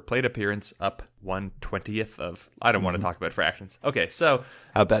pitches per plate appearance, up 1/20th of, I don't want to talk about fractions. Okay, so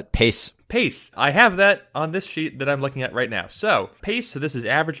how about pace? Pace. I have that on this sheet that I'm looking at right now. So pace, so this is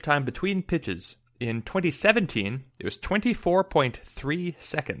average time between pitches. In 2017, it was 24.3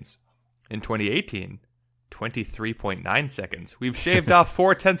 seconds. In 2018, 23.9 seconds. We've shaved off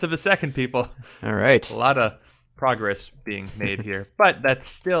 0.4 of a second, people. All right. A lot of progress being made here. But that's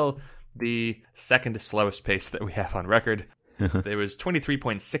still the second slowest pace that we have on record. There was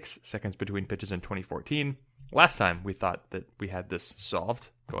 23.6 seconds between pitches in 2014. Last time we thought that we had this solved.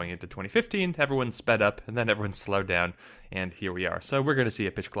 Going into 2015, everyone sped up, and then everyone slowed down, and here we are. So we're going to see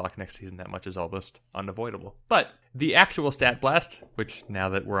a pitch clock next season. That much is almost unavoidable. But the actual stat blast, which now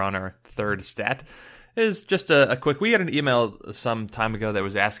that we're on our third stat, is just a quick... We had an email some time ago that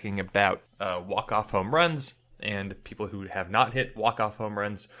was asking about walk-off home runs and people who have not hit walk-off home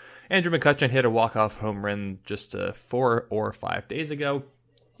runs. Andrew McCutchen hit a walk-off home run just 4 or 5 days ago.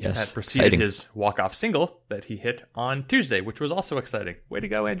 Yes, that preceded his walk-off single that he hit on Tuesday, which was also exciting. Way to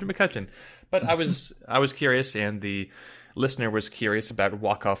go, Andrew McCutchen. But I was curious, and the listener was curious about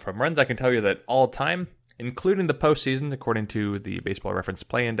walk-off home runs. I can tell you that all time, including the postseason, according to the Baseball Reference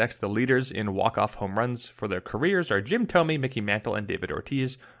Play Index, the leaders in walk-off home runs for their careers are Jim Thome, Mickey Mantle, and David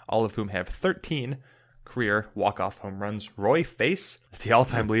Ortiz, all of whom have 13 career walk-off home runs. Roy Face, the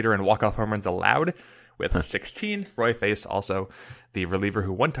all-time leader in walk-off home runs allowed, with 16. Roy Face, also the reliever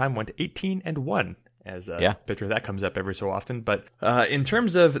who one time went 18-1 as a pitcher. That comes up every so often. But in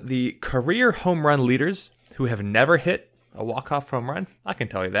terms of the career home run leaders who have never hit a walk-off home run, I can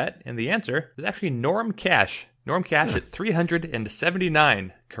tell you that. And the answer is actually Norm Cash. Norm Cash at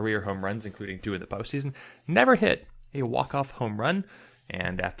 379 career home runs, including 2 in the postseason, never hit a walk-off home run.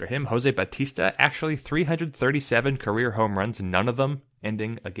 And after him, Jose Bautista, actually 337 career home runs, none of them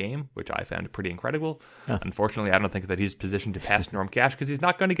ending a game, which I found pretty incredible. Unfortunately, I don't think that he's positioned to pass Norm Cash because he's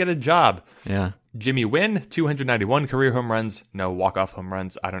not going to get a job. Jimmy Wynn, 291 career home runs, no walk-off home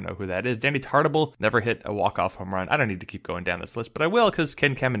runs. I don't know who that is. Danny Tartabull never hit a walk-off home run. I don't need to keep going down this list, but I will because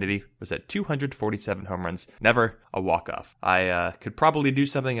Ken Caminiti was at 247 home runs, never a walk-off. I could probably do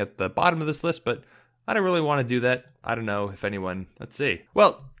something at the bottom of this list, but I don't really want to do that. I don't know if anyone... Let's see.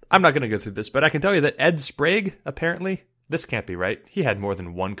 Well, I'm not going to go through this, but I can tell you that Ed Sprague, apparently... This can't be right. He had more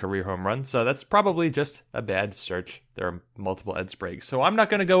than 1 career home run, so that's probably just a bad search. There are multiple Ed Spragues. So I'm not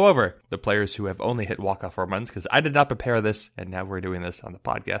going to go over the players who have only hit walk-off home runs because I did not prepare this, and now we're doing this on the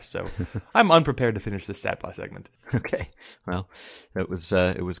podcast. So I'm unprepared to finish the stat blast segment. Okay. Well, it was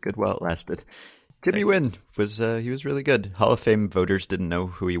good while it lasted. Jimmy Wynn was he was really good. Hall of Fame voters didn't know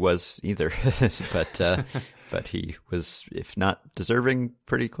who he was either, but he was, if not deserving,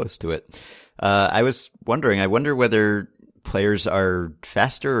 pretty close to it. I was wondering. I wonder whether players are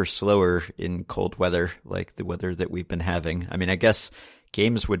faster or slower in cold weather, like the weather that we've been having. I mean, I guess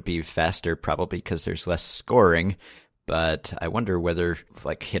games would be faster probably because there's less scoring. But I wonder whether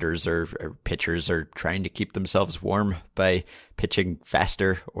like hitters or pitchers are trying to keep themselves warm by pitching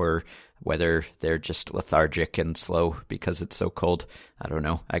faster, or whether they're just lethargic and slow because it's so cold. I don't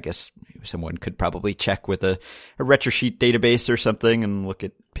know. I guess someone could probably check with a RetroSheet database or something and look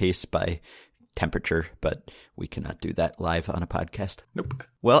at pace by temperature, but we cannot do that live on a podcast. Nope.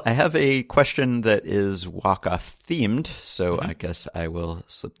 Well, I have a question that is walk-off themed, so I guess I will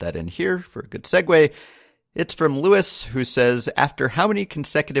slip that in here for a good segue. It's from Lewis, who says, after how many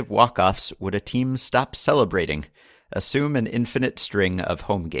consecutive walk-offs would a team stop celebrating? Assume an infinite string of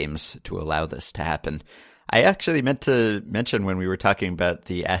home games to allow this to happen. I actually meant to mention when we were talking about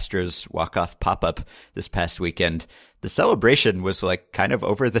the Astros walk-off pop-up this past weekend, the celebration was like kind of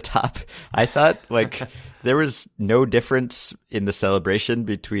over the top. I thought like there was no difference in the celebration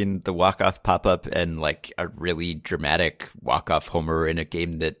between the walk-off pop-up and like a really dramatic walk-off homer in a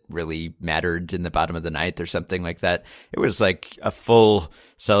game that really mattered in the bottom of the ninth or something like that. It was like a full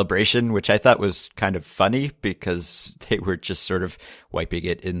celebration, which I thought was kind of funny because they were just sort of wiping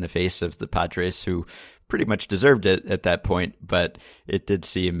it in the face of the Padres, who pretty much deserved it at that point. But it did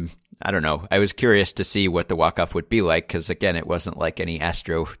seem, I don't know, I was curious to see what the walk-off would be like because, again, it wasn't like any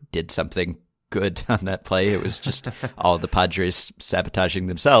Astro did something good on that play. It was just all the Padres sabotaging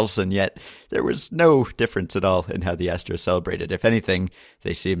themselves, and yet there was no difference at all in how the Astros celebrated. If anything,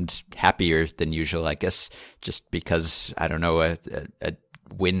 they seemed happier than usual, I guess, just because, I don't know, a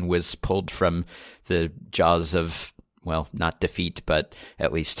win was pulled from the jaws of, well, not defeat, but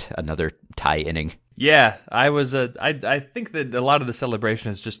at least another tie inning. Yeah, I think that a lot of the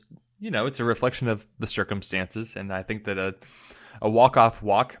celebration is just, it's a reflection of the circumstances, and I think that a walk-off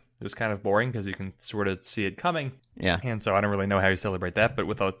walk is kind of boring because you can sort of see it coming. Yeah. And so I don't really know how you celebrate that, but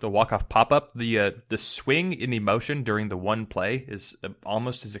with the walk-off pop-up, the swing in emotion during the one play is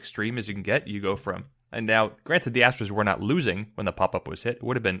almost as extreme as you can get. You go from, and now, granted, the Astros were not losing when the pop-up was hit. It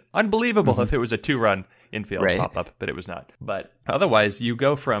would have been unbelievable if it was a 2-run infield pop-up, but it was not. But otherwise, you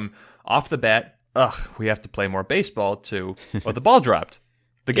go from off the bat, we have to play more baseball, to, the ball dropped.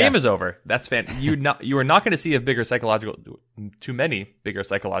 The game is over. That's you are not going to see too many bigger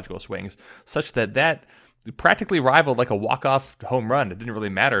psychological swings, such that practically rivaled like a walk-off home run. It didn't really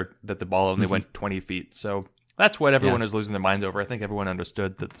matter that the ball only went 20 feet. So that's what everyone was losing their minds over. I think everyone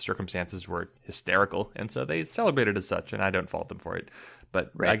understood that the circumstances were hysterical, and so they celebrated as such, and I don't fault them for it.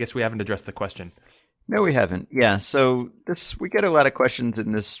 But I guess we haven't addressed the question. No, we haven't. Yeah, so we get a lot of questions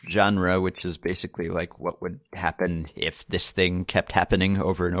in this genre, which is basically like what would happen if this thing kept happening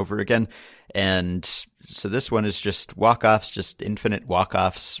over and over again. And so this one is just walk-offs, just infinite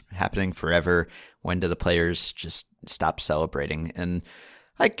walk-offs happening forever. When do the players just stop celebrating? And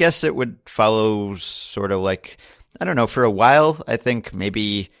I guess it would follow sort of like, I don't know, for a while, I think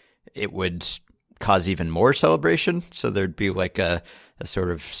maybe it would cause even more celebration. So there'd be like a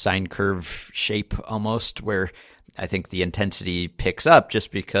sort of sine curve shape almost, where I think the intensity picks up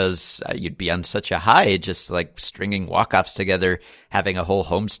just because you'd be on such a high, just like stringing walk-offs together, having a whole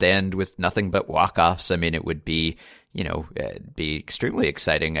homestand with nothing but walk-offs. I mean, it would be, it'd be extremely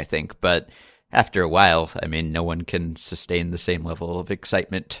exciting, I think. But after a while, I mean, no one can sustain the same level of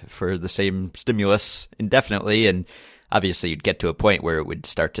excitement for the same stimulus indefinitely. And obviously, you'd get to a point where it would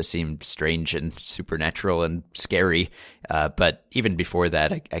start to seem strange and supernatural and scary. But even before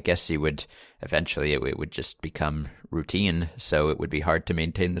that, I guess you would eventually, it would just become routine. So it would be hard to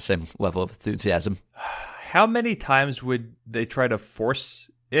maintain the same level of enthusiasm. How many times would they try to force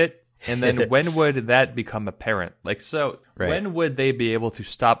it? And then when would that become apparent? When would they be able to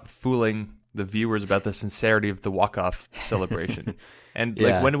stop fooling the viewers about the sincerity of the walk-off celebration? And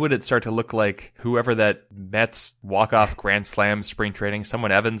when would it start to look like whoever that Mets walk-off Grand Slam spring training,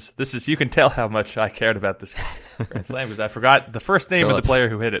 someone Evans? You can tell how much I cared about this Grand Slam because I forgot the first name of the player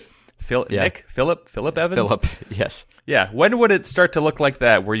who hit it. Philip Evans? Philip, yes. Yeah. When would it start to look like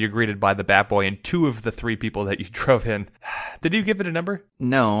that, where you're greeted by the bat boy and two of the three people that you drove in? Did you give it a number?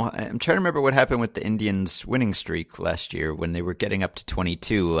 No. I'm trying to remember what happened with the Indians' winning streak last year when they were getting up to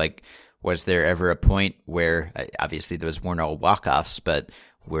 22. Was there ever a point where, obviously those weren't all walk-offs, but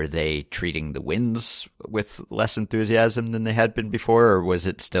were they treating the wins with less enthusiasm than they had been before? Or was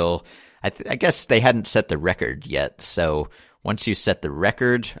it still, I guess they hadn't set the record yet. So once you set the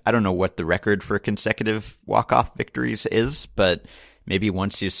record, I don't know what the record for consecutive walk-off victories is, but maybe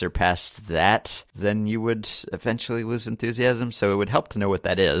once you surpassed that, then you would eventually lose enthusiasm. So it would help to know what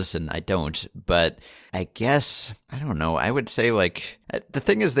that is, and I don't. But I guess, I don't know, I would say the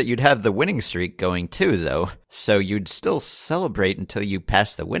thing is that you'd have the winning streak going too, though. So you'd still celebrate until you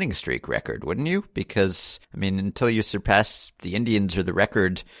pass the winning streak record, wouldn't you? Because, I mean, until you surpass the Indians or the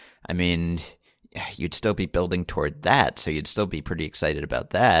record, I mean, you'd still be building toward that, so you'd still be pretty excited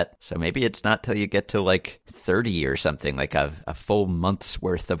about that. So maybe it's not till you get to 30 or something, like a full month's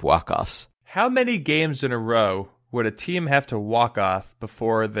worth of walk-offs. How many games in a row would a team have to walk off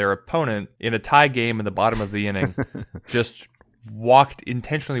before their opponent in a tie game in the bottom of the inning just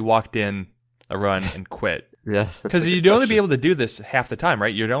intentionally walked in a run and quit? Yeah, because you'd only be able to do this half the time,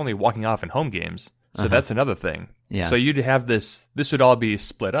 right? You're only walking off in home games. So that's another thing. Yeah. So you'd have this would all be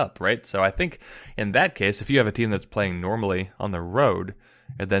split up, right? So I think in that case, if you have a team that's playing normally on the road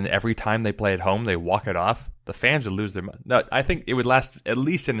and then every time they play at home, they walk it off, the fans would lose their mind. No, I think it would last at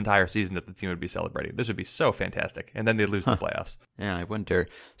least an entire season that the team would be celebrating. This would be so fantastic. And then they'd lose the playoffs. Yeah, I wonder.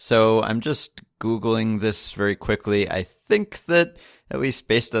 So I'm just Googling this very quickly. I think that, at least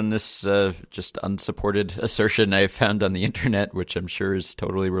based on this just unsupported assertion I found on the internet, which I'm sure is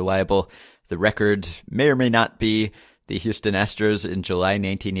totally reliable, the record may or may not be the Houston Astros in July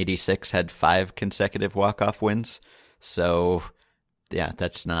 1986 had 5 consecutive walk-off wins. So, yeah,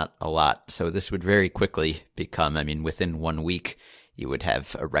 that's not a lot. So this would very quickly become, I mean, within 1 week, you would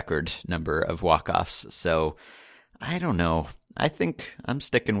have a record number of walk-offs. So, I don't know. I think I'm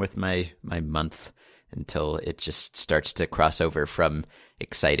sticking with my month until it just starts to cross over from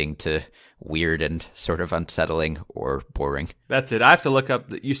exciting to weird and sort of unsettling or boring. That's it. I have to look up,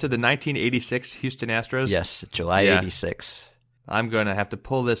 you said the 1986 Houston Astros? Yes, July 86. I'm going to have to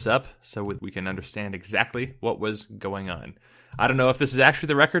pull this up so we can understand exactly what was going on. I don't know if this is actually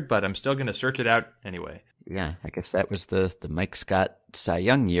the record, but I'm still going to search it out anyway. Yeah, I guess that was the Mike Scott Cy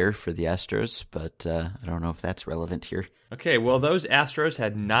Young year for the Astros, but I don't know if that's relevant here. Okay, well, those Astros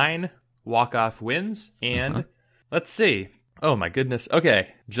had 9 walk-off wins, and let's see. Oh, my goodness.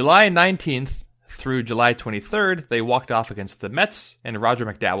 Okay, July 19th through July 23rd, they walked off against the Mets and Roger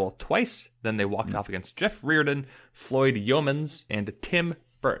McDowell twice. Then they walked off against Jeff Reardon, Floyd Yeomans, and Tim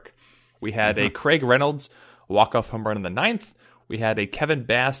Burke. We had a Craig Reynolds walk-off home run in the 9th. We had a Kevin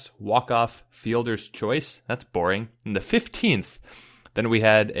Bass walk-off fielder's choice. That's boring. In the 15th, then we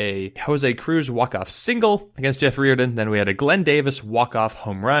had a Jose Cruz walk-off single against Jeff Reardon. Then we had a Glenn Davis walk-off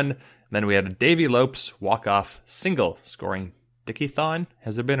home run. Then we had a Davey Lopes walk-off single scoring Dickie Thon.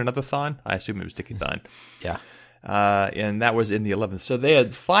 Has there been another Thon? I assume it was Dickie Thon. Yeah. And that was in the 11th. So they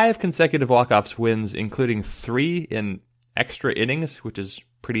had 5 consecutive walk-offs wins, including 3 in extra innings, which is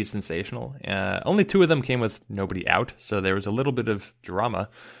pretty sensational. Only 2 of them came with nobody out, so there was a little bit of drama.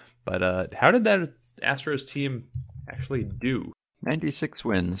 But how did that Astros team actually do? 96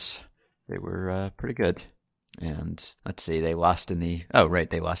 wins. They were pretty good. And let's see, they lost in the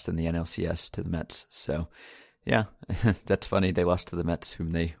NLCS to the Mets. So, yeah, that's funny. They lost to the Mets,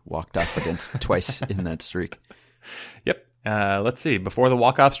 whom they walked off against twice in that streak. Yep. Let's see. Before the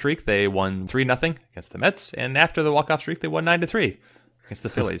walk-off streak, they won 3-0 against the Mets. And after the walk-off streak, they won 9-3 against the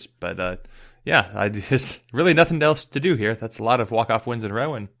Phillies. But, yeah, there's really nothing else to do here. That's a lot of walk-off wins in a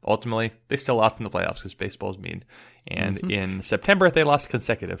row. And ultimately, they still lost in the playoffs because baseball's mean. And in September, they lost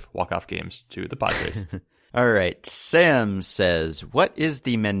consecutive walk-off games to the Padres. All right. Sam says, what is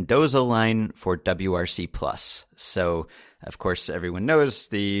the Mendoza line for WRC Plus? So, of course, everyone knows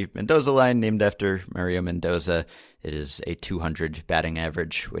the Mendoza line named after Mario Mendoza. It is a 200 batting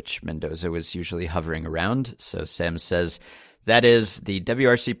average, which Mendoza was usually hovering around. So Sam says, that is the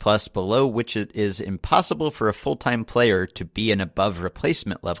WRC Plus below which it is impossible for a full-time player to be an above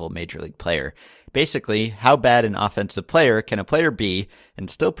replacement level major league player. Basically, how bad an offensive player can a player be and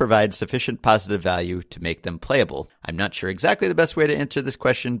still provide sufficient positive value to make them playable? I'm not sure exactly the best way to answer this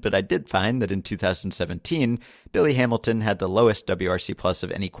question, but I did find that in 2017, Billy Hamilton had the lowest WRC Plus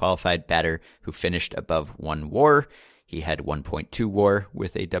of any qualified batter who finished above 1 WAR. He had 1.2 WAR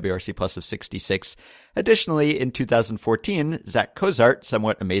with a WRC Plus of 66. Additionally, in 2014, Zach Cozart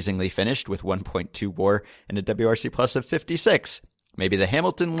somewhat amazingly finished with 1.2 WAR and a WRC Plus of 56. Maybe the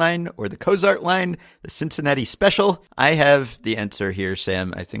Hamilton line or the Cozart line, the Cincinnati special. I have the answer here,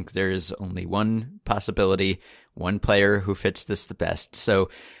 Sam. I think there is only one possibility, one player who fits this the best. So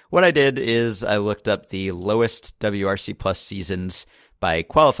what I did is I looked up the lowest WRC Plus seasons by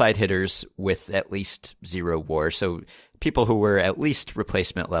qualified hitters with at least 0 WAR. So people who were at least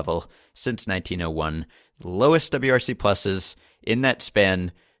replacement level since 1901. The lowest WRC Pluses in that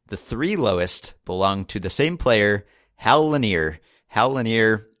span, the 3 lowest belong to the same player, Hal Lanier. Hal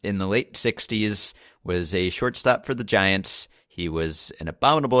Lanier in the late 60s was a shortstop for the Giants. He was an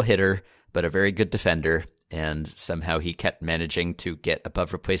abominable hitter, but a very good defender. And somehow he kept managing to get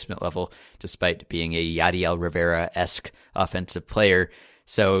above replacement level despite being a Yadiel Rivera-esque offensive player.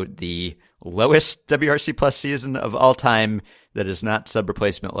 So the lowest WRC Plus season of all time that is not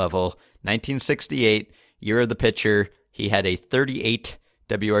sub-replacement level, 1968, year of the pitcher. He had a 38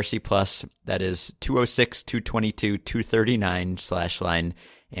 WRC Plus, that is 206, 222, 239 /line,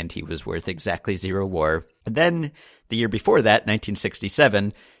 and he was worth exactly 0 WAR. And then the year before that,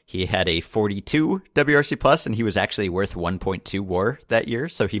 1967, he had a 42 WRC Plus, and he was actually worth 1.2 WAR that year,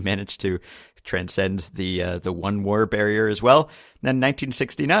 so he managed to transcend the 1 WAR barrier as well. And then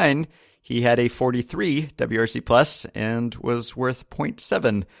 1969, he had a 43 WRC Plus and was worth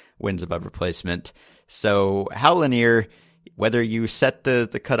 0.7 wins above replacement. So Hal Lanier, whether you set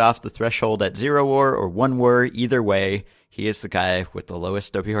the cutoff, the threshold at 0 WAR or 1 WAR, either way, he is the guy with the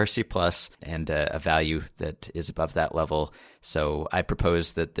lowest WRC plus and a value that is above that level. So I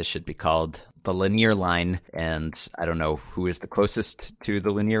propose that this should be called the linear line. And I don't know who is the closest to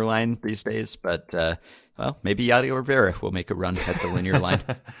the linear line these days, but well, maybe Yadier Rivera will make a run at the linear line.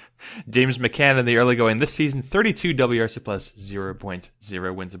 James McCann in the early going this season, 32 WRC plus,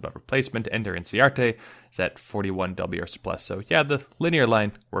 0.0 wins above replacement. Ender Inciarte is at 41 WRC plus. So yeah, the linear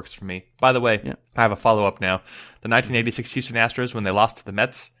line works for me. By the way, I have a follow-up now. The 1986 Houston Astros, when they lost to the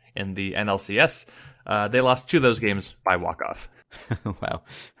Mets in the NLCS, they lost 2 of those games by walk-off. Wow.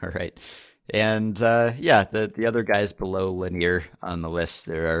 All right. And the other guys below linear on the list,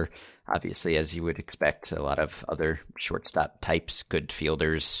 there are obviously, as you would expect, a lot of other shortstop types, good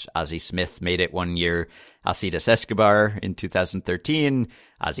fielders. Ozzie Smith made it one year. Alcides Escobar in 2013.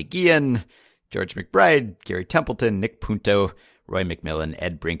 Ozzie Guillen, George McBride, Gary Templeton, Nick Punto, Roy McMillan,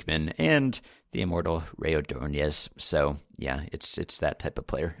 Ed Brinkman, and the immortal Ray Ordonez. So, yeah, it's that type of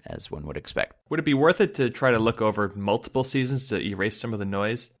player, as one would expect. Would it be worth it to try to look over multiple seasons to erase some of the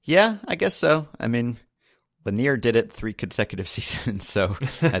noise? Yeah, I guess so. I mean, Lanier did it 3 consecutive seasons, so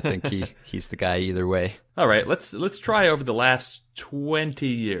I think he's the guy either way. All right, let's try over the last 20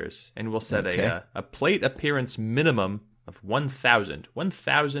 years, and we'll set a plate appearance minimum of 1,000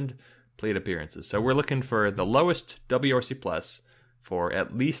 plate appearances. So we're looking for the lowest WRC plus for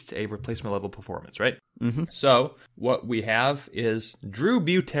at least a replacement level performance, right? Mm-hmm. So what we have is Drew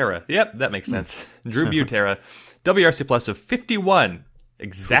Butera. Yep, that makes sense. Drew Butera, WRC plus of 51.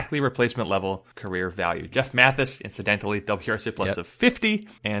 Exactly replacement level career value. Jeff Mathis, incidentally, WRC plus of 50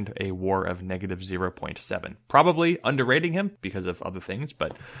 and a WAR of negative 0.7. Probably underrating him because of other things,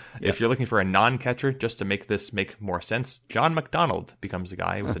 but if you're looking for a non-catcher, just to make this make more sense, John McDonald becomes a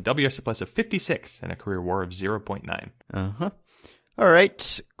guy with a WRC plus of 56 and a career WAR of 0.9. Uh-huh. All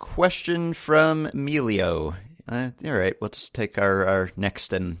right. Question from Emilio. All right, let's take our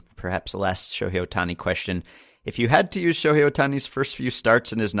next and perhaps the last Shohei Ohtani question. If you had to use Shohei Ohtani's first few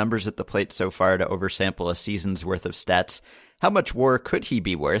starts and his numbers at the plate so far to oversample a season's worth of stats, how much WAR could he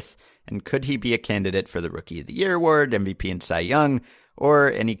be worth? And could he be a candidate for the Rookie of the Year award, MVP and Cy Young,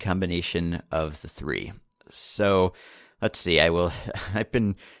 or any combination of the 3? So let's see. I've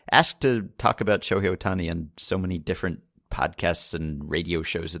been asked to talk about Shohei Ohtani on so many different podcasts and radio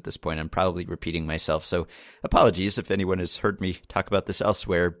shows at this point. I'm probably repeating myself, so apologies if anyone has heard me talk about this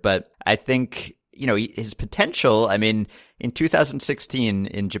elsewhere. But I think, his potential, I mean, in 2016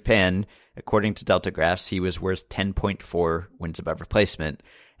 in Japan, according to Delta Graphs, he was worth 10.4 wins above replacement.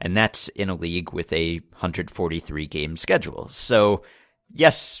 And that's in a league with a 143 game schedule. So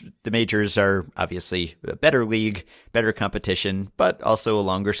yes, the majors are obviously a better league, better competition, but also a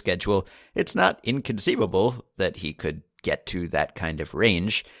longer schedule. It's not inconceivable that he could get to that kind of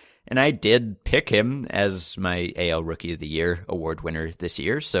range. And I did pick him as my AL Rookie of the Year award winner this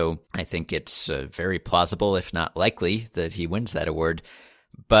year, so I think it's very plausible, if not likely, that he wins that award.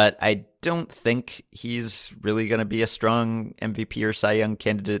 But I don't think he's really going to be a strong MVP or Cy Young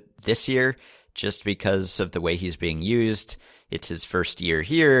candidate this year, just because of the way he's being used. It's his first year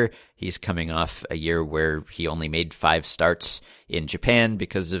here. He's coming off a year where he only made 5 starts in Japan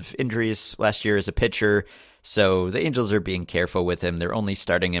because of injuries last year as a pitcher. So the Angels are being careful with him. They're only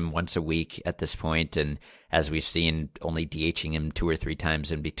starting him once a week at this point, and as we've seen, only DHing him 2 or 3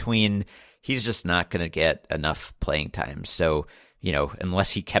 times in between. He's just not going to get enough playing time. So, unless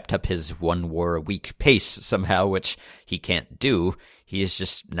he kept up his 1 WAR a week pace somehow, which he can't do, he is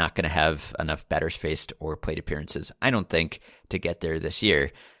just not going to have enough batters faced or plate appearances, I don't think, to get there this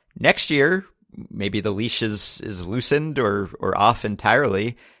year. Next year, maybe the leash is loosened or off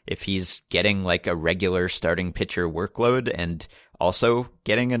entirely if he's getting like a regular starting pitcher workload and also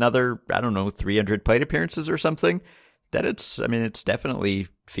getting another, 300 plate appearances or something. That it's definitely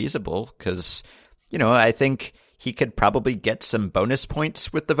feasible because, I think he could probably get some bonus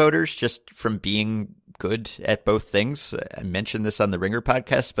points with the voters just from being good at both things. I mentioned this on the Ringer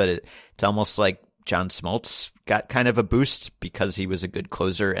podcast, but it's almost like John Smoltz got kind of a boost because he was a good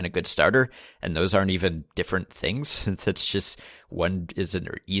closer and a good starter, and those aren't even different things. It's just one is an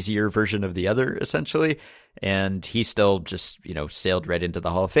easier version of the other, essentially, and he still just, sailed right into the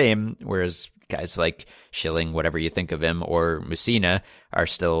Hall of Fame, whereas guys like Schilling, whatever you think of him, or Mussina are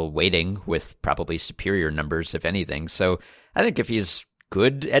still waiting with probably superior numbers, if anything. So I think if he's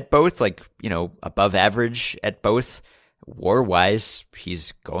good at both, above average at both, WAR-wise,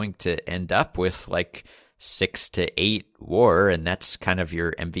 he's going to end up with 6 to 8 WAR, and that's kind of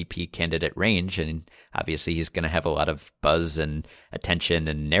your MVP candidate range. And obviously, he's going to have a lot of buzz and attention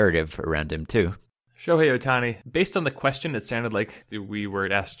and narrative around him too. Shohei Ohtani, based on the question, it sounded like we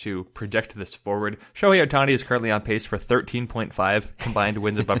were asked to project this forward. Shohei Ohtani is currently on pace for 13.5 combined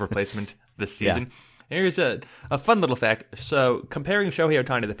wins above replacement this season. Yeah. Here's a fun little fact. So comparing Shohei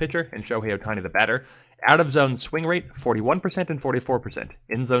Ohtani the pitcher and Shohei Ohtani the batter, out-of-zone swing rate, 41% and 44%.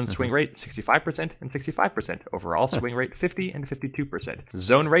 In-zone swing rate, 65% and 65%. Overall swing rate, 50 and 52%.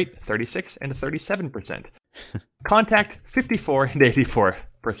 Zone rate, 36 and 37%. Contact, 54 and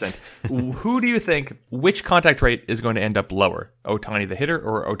 84%. Who do you think, which contact rate is going to end up lower? Ohtani the hitter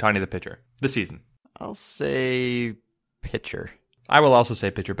or Ohtani the pitcher this season? I'll say pitcher. I will also say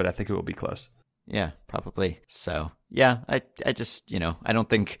pitcher, but I think it will be close. Yeah, probably. So, yeah, I just, I don't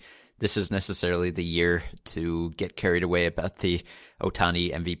think this is necessarily the year to get carried away about the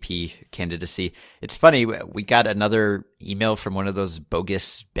Ohtani MVP candidacy. It's funny, we got another email from one of those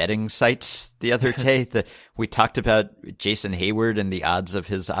bogus betting sites the other day. We talked about Jason Hayward and the odds of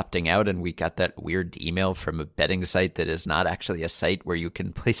his opting out, and we got that weird email from a betting site that is not actually a site where you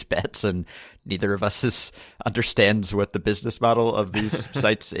can place bets, and neither of us understands what the business model of these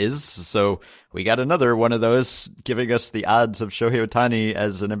sites is. So we got another one of those giving us the odds of Shohei Ohtani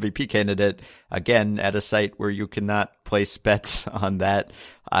as an MVP candidate, again, at a site where you cannot place bets on that.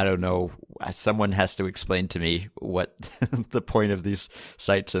 I don't know. Someone has to explain to me what the point of these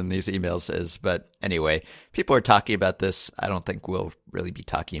sites and these emails is. But anyway, people are talking about this. I don't think we'll really be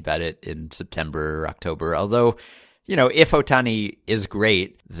talking about it in September or October. Although, if Ohtani is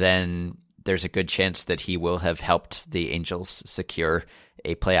great, then there's a good chance that he will have helped the Angels secure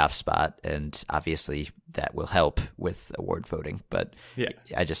a playoff spot, and obviously that will help with award voting. But yeah,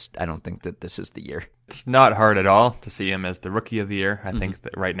 I don't think that this is the year. It's not hard at all to see him as the Rookie of the Year. I think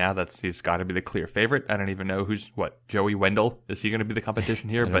that right now he's got to be the clear favorite. I don't even know Joey Wendell. Is he going to be the competition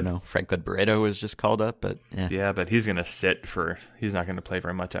here? I don't know. Franklin Barreto was just called up, but yeah, but he's going to he's not going to play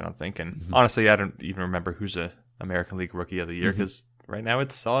very much, I don't think. And honestly, I don't even remember who's a American League Rookie of the Year, because right now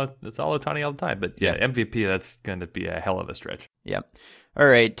it's all Ohtani all the time. But yeah, MVP, that's going to be a hell of a stretch. Yeah. All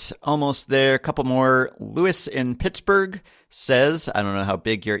right, almost there. A couple more. Lewis in Pittsburgh says, I don't know how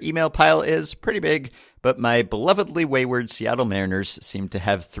big your email pile is, pretty big, but my belovedly wayward Seattle Mariners seem to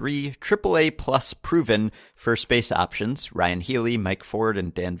have 3 AAA plus proven first base options, Ryan Healy, Mike Ford,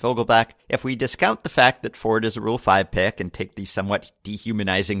 and Dan Vogelbach. If we discount the fact that Ford is a Rule 5 pick and take the somewhat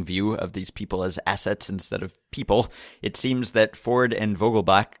dehumanizing view of these people as assets instead of people, it seems that Ford and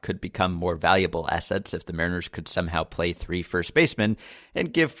Vogelbach could become more valuable assets if the Mariners could somehow play 3 first basemen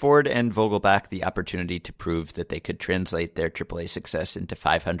and give Ford and Vogelbach the opportunity to prove that they could translate their AAA success into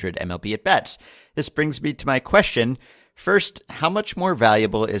 500 MLB at-bats. This brings me to my question. First, how much more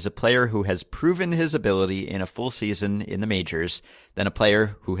valuable is a player who has proven his ability in a full season in the majors than a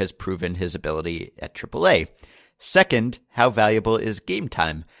player who has proven his ability at AAA? Second, how valuable is game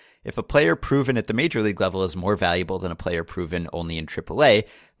time? If a player proven at the major league level is more valuable than a player proven only in AAA,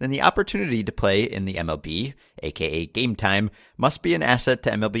 then the opportunity to play in the MLB, aka game time, must be an asset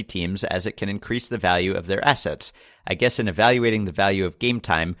to MLB teams as it can increase the value of their assets. I guess in evaluating the value of game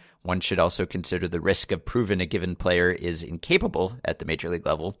time, one should also consider the risk of proving a given player is incapable at the major league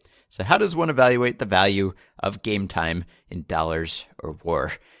level. So how does one evaluate the value of game time in dollars or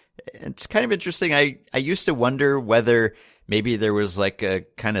WAR? It's kind of interesting. I used to wonder whether maybe there was like a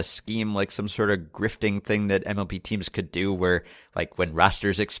kind of scheme, like some sort of grifting thing that MLB teams could do where, like, when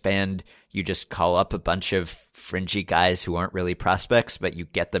rosters expand, you just call up a bunch of fringy guys who aren't really prospects, but you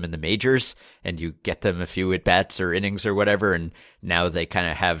get them in the majors and you get them a few at-bats or innings or whatever, and now they kind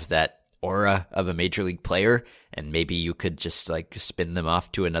of have that aura of a major league player, and maybe you could just like spin them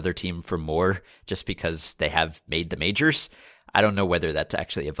off to another team for more just because they have made the majors. I don't know whether that's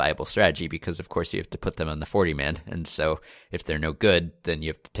actually a viable strategy because, of course, you have to put them on the 40-man. And so if they're no good, then you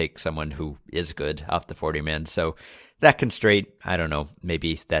have to take someone who is good off the 40-man. So that constraint, I don't know,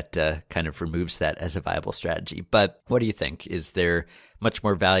 maybe that kind of removes that as a viable strategy. But what do you think? Is there much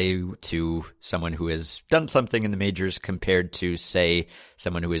more value to someone who has done something in the majors compared to, say,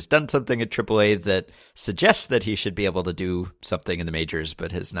 someone who has done something at AAA that suggests that he should be able to do something in the majors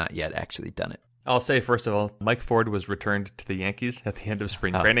but has not yet actually done it? I'll say, first of all, Mike Ford was returned to the Yankees at the end of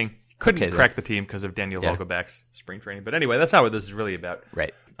spring training. Couldn't crack the team because of Daniel Vogelbach's spring training. But anyway, that's not what this is really about.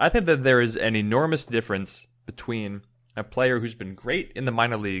 Right. I think that there is an enormous difference between a player who's been great in the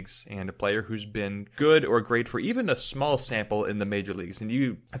minor leagues and a player who's been good or great for even a small sample in the major leagues.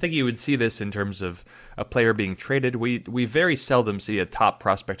 And I think you would see this in terms of a player being traded. We very seldom see a top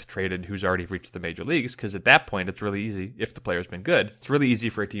prospect traded who's already reached the major leagues, because at that point it's really easy, if the player's been good, it's really easy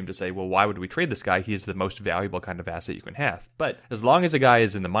for a team to say, well, why would we trade this guy? He is the most valuable kind of asset you can have. But as long as a guy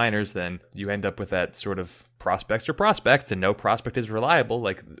is in the minors, then you end up with that sort of prospects are prospects and no prospect is reliable.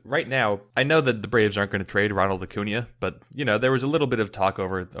 Like right now, I know that the Braves aren't going to trade Ronald Acuna, but there was a little bit of talk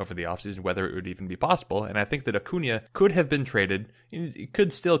over the offseason whether it would even be possible. And I think that Acuna could have been traded. It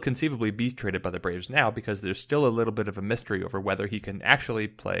could still conceivably be traded by the Braves now because there's still a little bit of a mystery over whether he can actually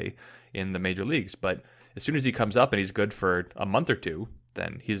play in the major leagues. But as soon as he comes up and he's good for a month or two,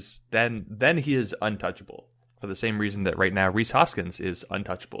 then he is untouchable. For the same reason that right now Rhys Hoskins is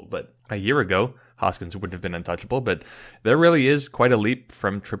untouchable. But a year ago, Hoskins wouldn't have been untouchable. But there really is quite a leap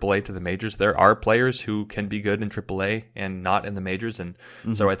from AAA to the majors. There are players who can be good in AAA and not in the majors. And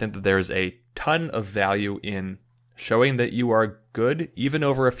so I think that there's a ton of value in showing that you are good, even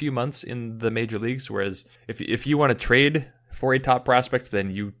over a few months in the major leagues. Whereas if you want to trade for a top prospect,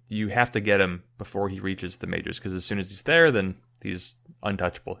 then you have to get him before he reaches the majors. Because as soon as he's there, then he's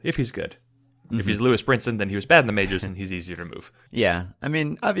untouchable, if he's good. If he's Lewis Brinson, then he was bad in the majors and he's easier to move. Yeah. I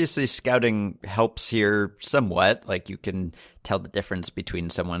mean, obviously scouting helps here somewhat. Like you can tell the difference between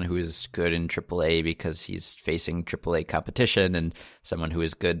someone who is good in AAA because he's facing AAA competition and someone who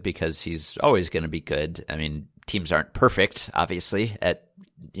is good because he's always going to be good. I mean, teams aren't perfect, obviously, at,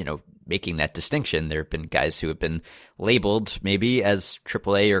 making that distinction. There have been guys who have been labeled maybe as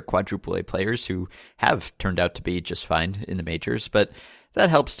AAA or quadruple A players who have turned out to be just fine in the majors, but that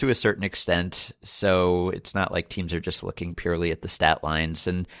helps to a certain extent. So it's not like teams are just looking purely at the stat lines.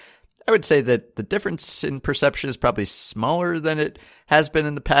 And I would say that the difference in perception is probably smaller than it has been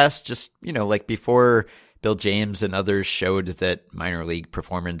in the past. Just, like before Bill James and others showed that minor league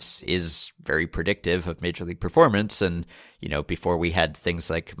performance is very predictive of major league performance. And, before we had things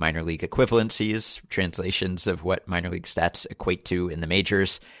like minor league equivalencies, translations of what minor league stats equate to in the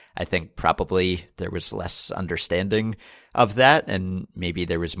majors, I think probably there was less understanding of that, and maybe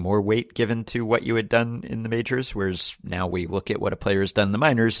there was more weight given to what you had done in the majors, whereas now we look at what a player has done in the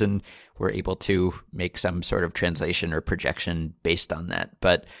minors and we're able to make some sort of translation or projection based on that.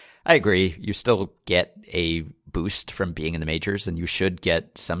 But I agree, you still get a boost from being in the majors, and you should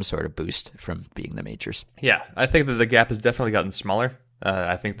get some sort of boost from being in the majors. Yeah, I think that the gap has definitely gotten smaller.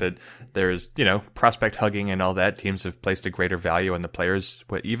 I think that there's, prospect hugging and all that. Teams have placed a greater value on the players,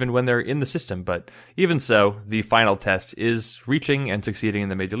 even when they're in the system. But even so, the final test is reaching and succeeding in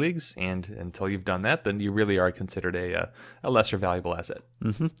the major leagues. And until you've done that, then you really are considered a lesser valuable asset.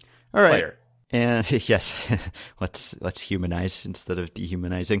 Mm-hmm. All right. Player. And yes, let's humanize instead of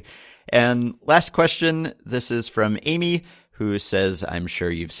dehumanizing. And last question. This is from Amy, who says, I'm sure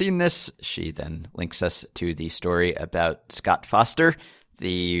you've seen this. She then links us to the story about Scott Foster,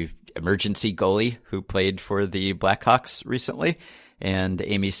 the emergency goalie who played for the Blackhawks recently. And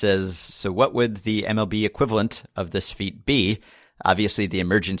Amy says, so what would the MLB equivalent of this feat be? Obviously, the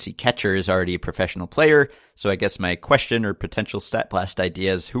emergency catcher is already a professional player, so I guess my question or potential stat blast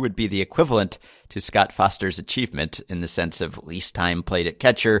idea is who would be the equivalent to Scott Foster's achievement in the sense of least time played at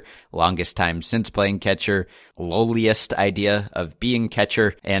catcher, longest time since playing catcher, lowliest idea of being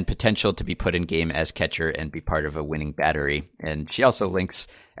catcher, and potential to be put in game as catcher and be part of a winning battery. And she also links,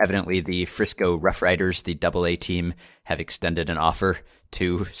 evidently, the Frisco Rough Riders, the AA team, have extended an offer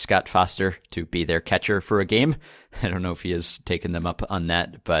to Scott Foster to be their catcher for a game. I don't know if he has taken them up on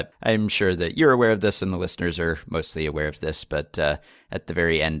that, but I'm sure that you're aware of this and the listeners are mostly aware of this. But at the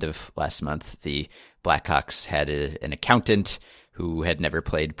very end of last month, the Blackhawks had an accountant who had never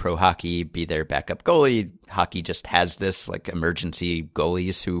played pro hockey be their backup goalie. Hockey just has this like emergency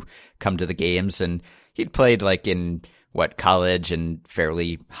goalies who come to the games, and he'd played like in college and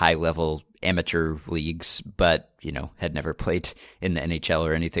fairly high level amateur leagues, but, had never played in the NHL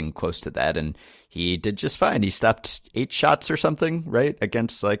or anything close to that. And he did just fine. He stopped 8 shots or something, right,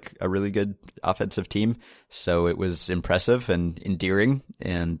 against like a really good offensive team. So it was impressive and endearing.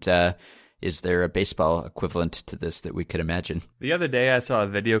 And is there a baseball equivalent to this that we could imagine? The other day I saw a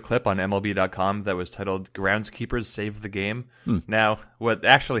video clip on MLB.com that was titled Groundskeepers Save the Game. Now, what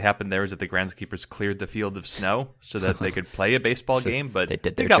actually happened there is that the groundskeepers cleared the field of snow so that they could play a baseball game, but they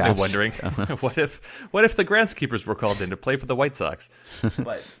did their got jobs. Me wondering, what if the groundskeepers were called in to play for the White Sox?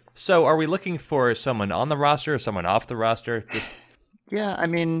 But, so are we looking for someone on the roster or someone off the roster? Yeah, I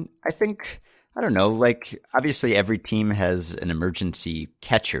mean, I think, I don't know, like obviously every team has an emergency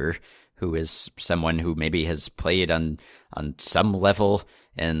catcher who is someone who maybe has played on some level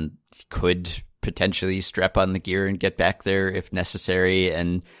and could potentially strap on the gear and get back there if necessary.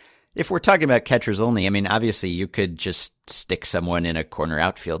 And if we're talking about catchers only, I mean, obviously you could just stick someone in a corner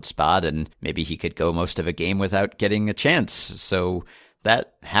outfield spot and maybe he could go most of a game without getting a chance. So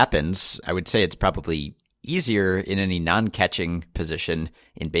that happens. I would say it's probably easier in any non-catching position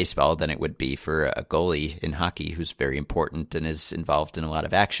in baseball than it would be for a goalie in hockey who's very important and is involved in a lot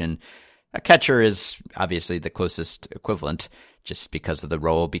of action. a catcher is obviously the closest equivalent just because of the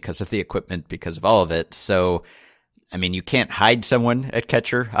role, because of the equipment, because of all of it. So, I mean, you can't hide someone at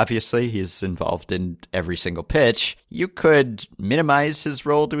catcher, obviously. He's involved in every single pitch. You could minimize his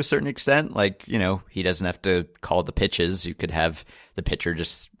role to a certain extent. Like, he doesn't have to call the pitches. You could have the pitcher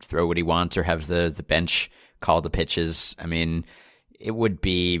just throw what he wants or have the bench call the pitches. I mean, it would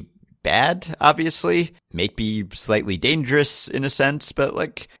be bad, obviously, maybe slightly dangerous in a sense, but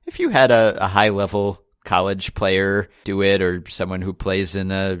like if you had a high level college player do it, or someone who plays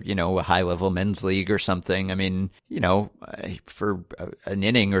in a high level men's league or something, I mean, for an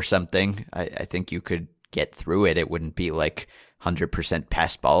inning or something, I think you could get through it. It wouldn't be like 100%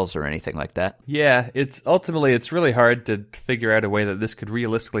 pass balls or anything like that. Yeah, it's really hard to figure out a way that this could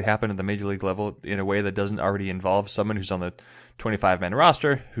realistically happen at the major league level in a way that doesn't already involve someone who's on the 25-man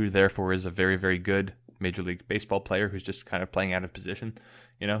roster, who therefore is a very, very good Major League Baseball player who's just kind of playing out of position.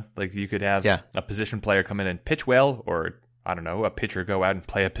 Like you could have a position player come in and pitch well, or I don't know, a pitcher go out and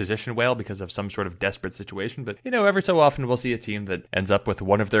play a position well because of some sort of desperate situation. But, every so often we'll see a team that ends up with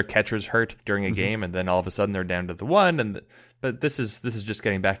one of their catchers hurt during a game, and then all of a sudden they're down to the one. But this is just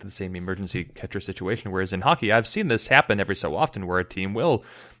getting back to the same emergency catcher situation. Whereas in hockey, I've seen this happen every so often where a team will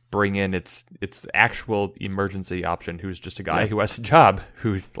bring in its actual emergency option, who's just a guy who has a job,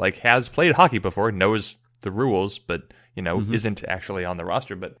 who like has played hockey before, knows the rules, but isn't actually on the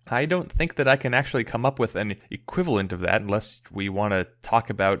roster. But I don't think that I can actually come up with an equivalent of that unless we want to talk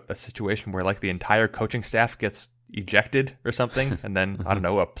about a situation where like the entire coaching staff gets ejected or something, and then I don't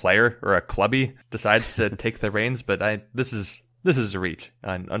know, a player or a clubby decides to take the reins. But this is a reach,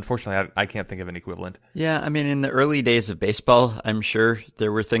 and unfortunately, I can't think of an equivalent. Yeah, I mean, in the early days of baseball, I'm sure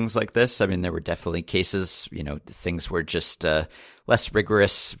there were things like this. I mean, there were definitely cases, things were just less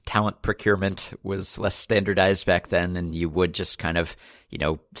rigorous. Talent procurement was less standardized back then, and you would just kind of,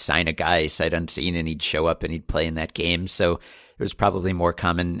 sign a guy sight unseen, and he'd show up and he'd play in that game. So it was probably more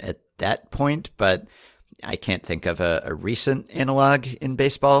common at that point, but I can't think of a recent analog in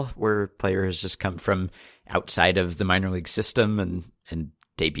baseball where a player has just come from outside of the minor league system and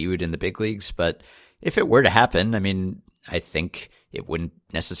debuted in the big leagues. But if it were to happen, I mean, I think it wouldn't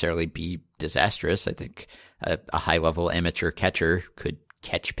necessarily be disastrous. I think a high level amateur catcher could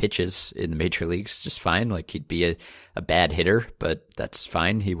catch pitches in the major leagues just fine. Like he'd be a bad hitter, but that's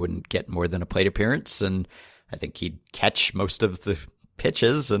fine. He wouldn't get more than a plate appearance. And I think he'd catch most of the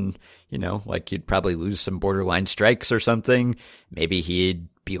pitches, and, like he'd probably lose some borderline strikes or something. Maybe he'd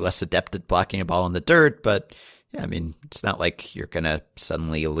be less adept at blocking a ball in the dirt, but yeah, I mean, it's not like you're going to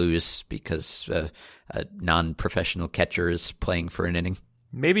suddenly lose because a non-professional catcher is playing for an inning.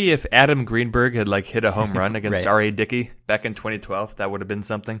 Maybe if Adam Greenberg had hit a home run against R.A. Dickey back in 2012, that would have been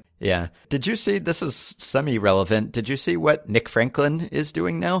something. Yeah. Did you see, this is semi-relevant, did you see what Nick Franklin is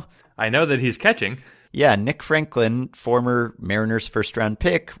doing now? I know that he's catching. Yeah, Nick Franklin, former Mariners first-round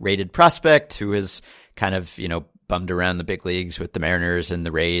pick, rated prospect, who is kind of, bummed around the big leagues with the Mariners and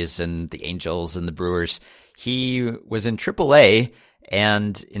the Rays and the Angels and the Brewers. He was in AAA,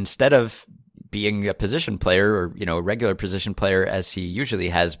 and instead of being a position player or, a regular position player as he usually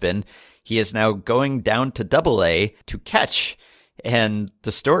has been, he is now going down to AA to catch. And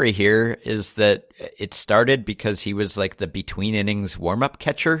the story here is that it started because he was like the between innings warm-up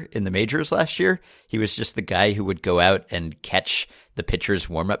catcher in the majors last year. He was just the guy who would go out and catch the pitcher's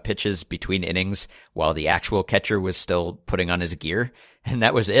warm-up pitches between innings while the actual catcher was still putting on his gear. And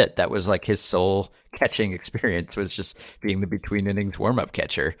that was it. That was like his sole catching experience, was just being the between innings warm-up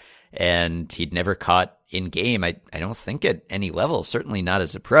catcher. And he'd never caught in game, I don't think at any level, certainly not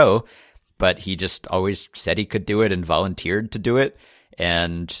as a pro. But he just always said he could do it and volunteered to do it.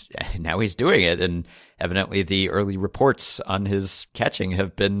 And now he's doing it. And evidently the early reports on his catching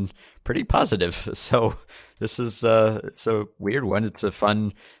have been pretty positive. So this is it's a weird one. It's a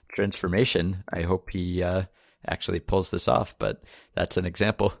fun transformation. I hope he actually pulls this off. But that's an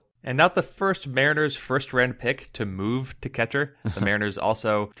example. And not the first Mariners first-round pick to move to catcher. The Mariners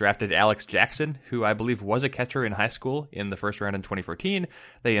also drafted Alex Jackson, who I believe was a catcher in high school, in the first round in 2014.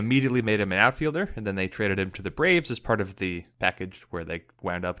 They immediately made him an outfielder, and then they traded him to the Braves as part of the package where they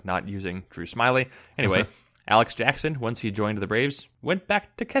wound up not using Drew Smyly. Anyway, Alex Jackson, once he joined the Braves, went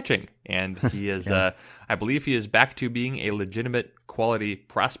back to catching. And he is, I believe he is back to being a legitimate quality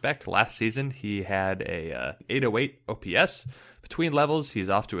prospect. Last season, he had a 808 OPS. Between levels, he's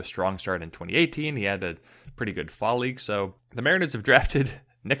off to a strong start in 2018. He had a pretty good fall league. So the Mariners have drafted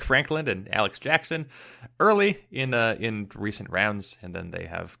Nick Franklin and Alex Jackson early in recent rounds, and then they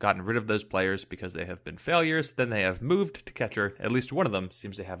have gotten rid of those players because they have been failures. Then they have moved to catcher. At least one of them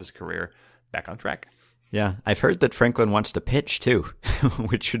seems to have his career back on track. Yeah, I've heard that Franklin wants to pitch too,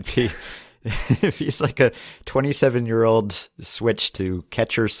 which would be, if he's like a 27-year-old switch to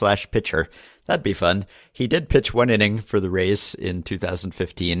catcher/pitcher, that'd be fun. He did pitch 1 inning for the Rays in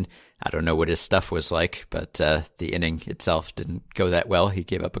 2015. I don't know what his stuff was like, but the inning itself didn't go that well. He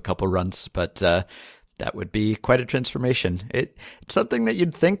gave up a couple runs, but that would be quite a transformation. It's something that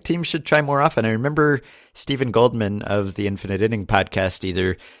you'd think teams should try more often. I remember Stephen Goldman of the Infinite Inning podcast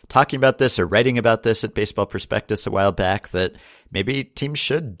either talking about this or writing about this at Baseball Prospectus a while back, that maybe teams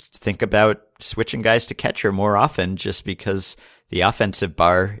should think about switching guys to catcher more often, just because the offensive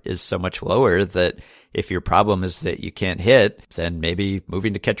bar is so much lower that if your problem is that you can't hit, then maybe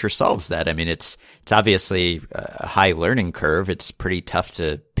moving to catcher solves that. I mean, it's obviously a high learning curve. It's pretty tough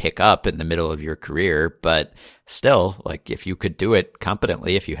to pick up in the middle of your career, but still, like, if you could do it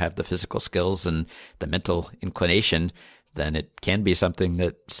competently, if you have the physical skills and the mental inclination, then it can be something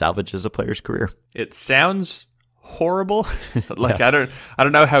that salvages a player's career. It sounds horrible. Like, yeah. I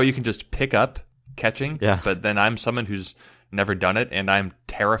don't know how you can just pick up catching, but then I'm someone who's never done it, and I'm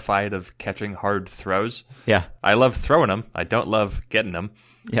terrified of catching hard throws. Yeah. I love throwing them. I don't love getting them.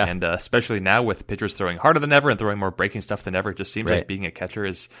 Yeah. And especially now with pitchers throwing harder than ever and throwing more breaking stuff than ever, it just seems like being a catcher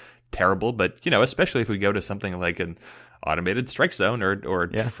is terrible. But, especially if we go to something like an automated strike zone or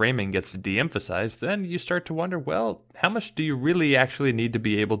framing gets de-emphasized, then you start to wonder, well, how much do you really actually need to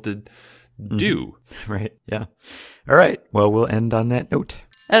be able to do? Right. Yeah. All right. Well, we'll end on that note.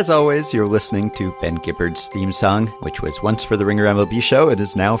 As always, you're listening to Ben Gibbard's theme song, which was once for the Ringer MLB show. It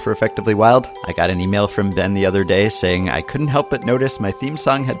is now for Effectively Wild. I got an email from Ben the other day saying, I couldn't help but notice my theme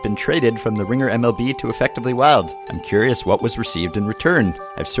song had been traded from the Ringer MLB to Effectively Wild. I'm curious what was received in return.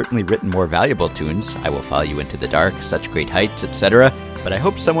 I've certainly written more valuable tunes, I Will Follow You Into the Dark, Such Great Heights, etc., but I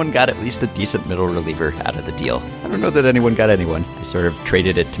hope someone got at least a decent middle reliever out of the deal. I don't know that anyone got anyone. I sort of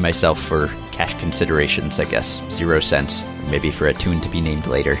traded it to myself for cash considerations, I guess. 0 cents. Maybe for a tune to be named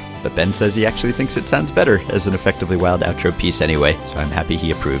later. But Ben says he actually thinks it sounds better as an Effectively Wild outro piece anyway, so I'm happy he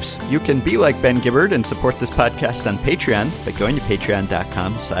approves. You can be like Ben Gibbard and support this podcast on Patreon by going to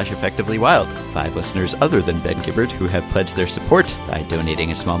patreon.com/effectivelywild. 5 listeners other than Ben Gibbard who have pledged their support by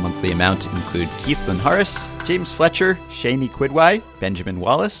donating a small monthly amount include Keith Lynn Harris, James Fletcher, Shani Quidwai, Benjamin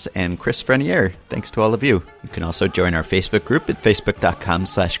Wallace, and Chris Frenier. Thanks to all of you. You can also join our Facebook group at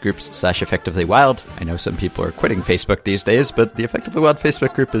facebook.com/groups/effectivelywild. I know some people are quitting Facebook these days, but the Effectively Wild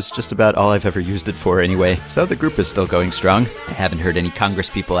Facebook group is just about all I've ever used it for anyway, so the group is still going strong. I haven't heard any Congress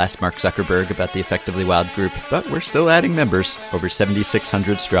people ask Mark Zuckerberg about the Effectively Wild group, but we're still adding members, over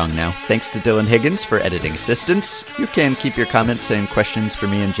 7,600 strong now. Thanks to Dylan Higgins for editing assistance. You can keep your comments and questions for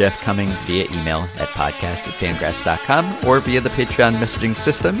me and Jeff coming via email at podcast@fangraphs.com or via the Patreon messaging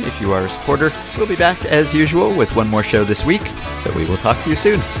system if you are a supporter. We'll be back as usual with one more show this week, so we will talk to you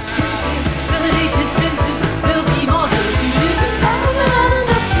soon.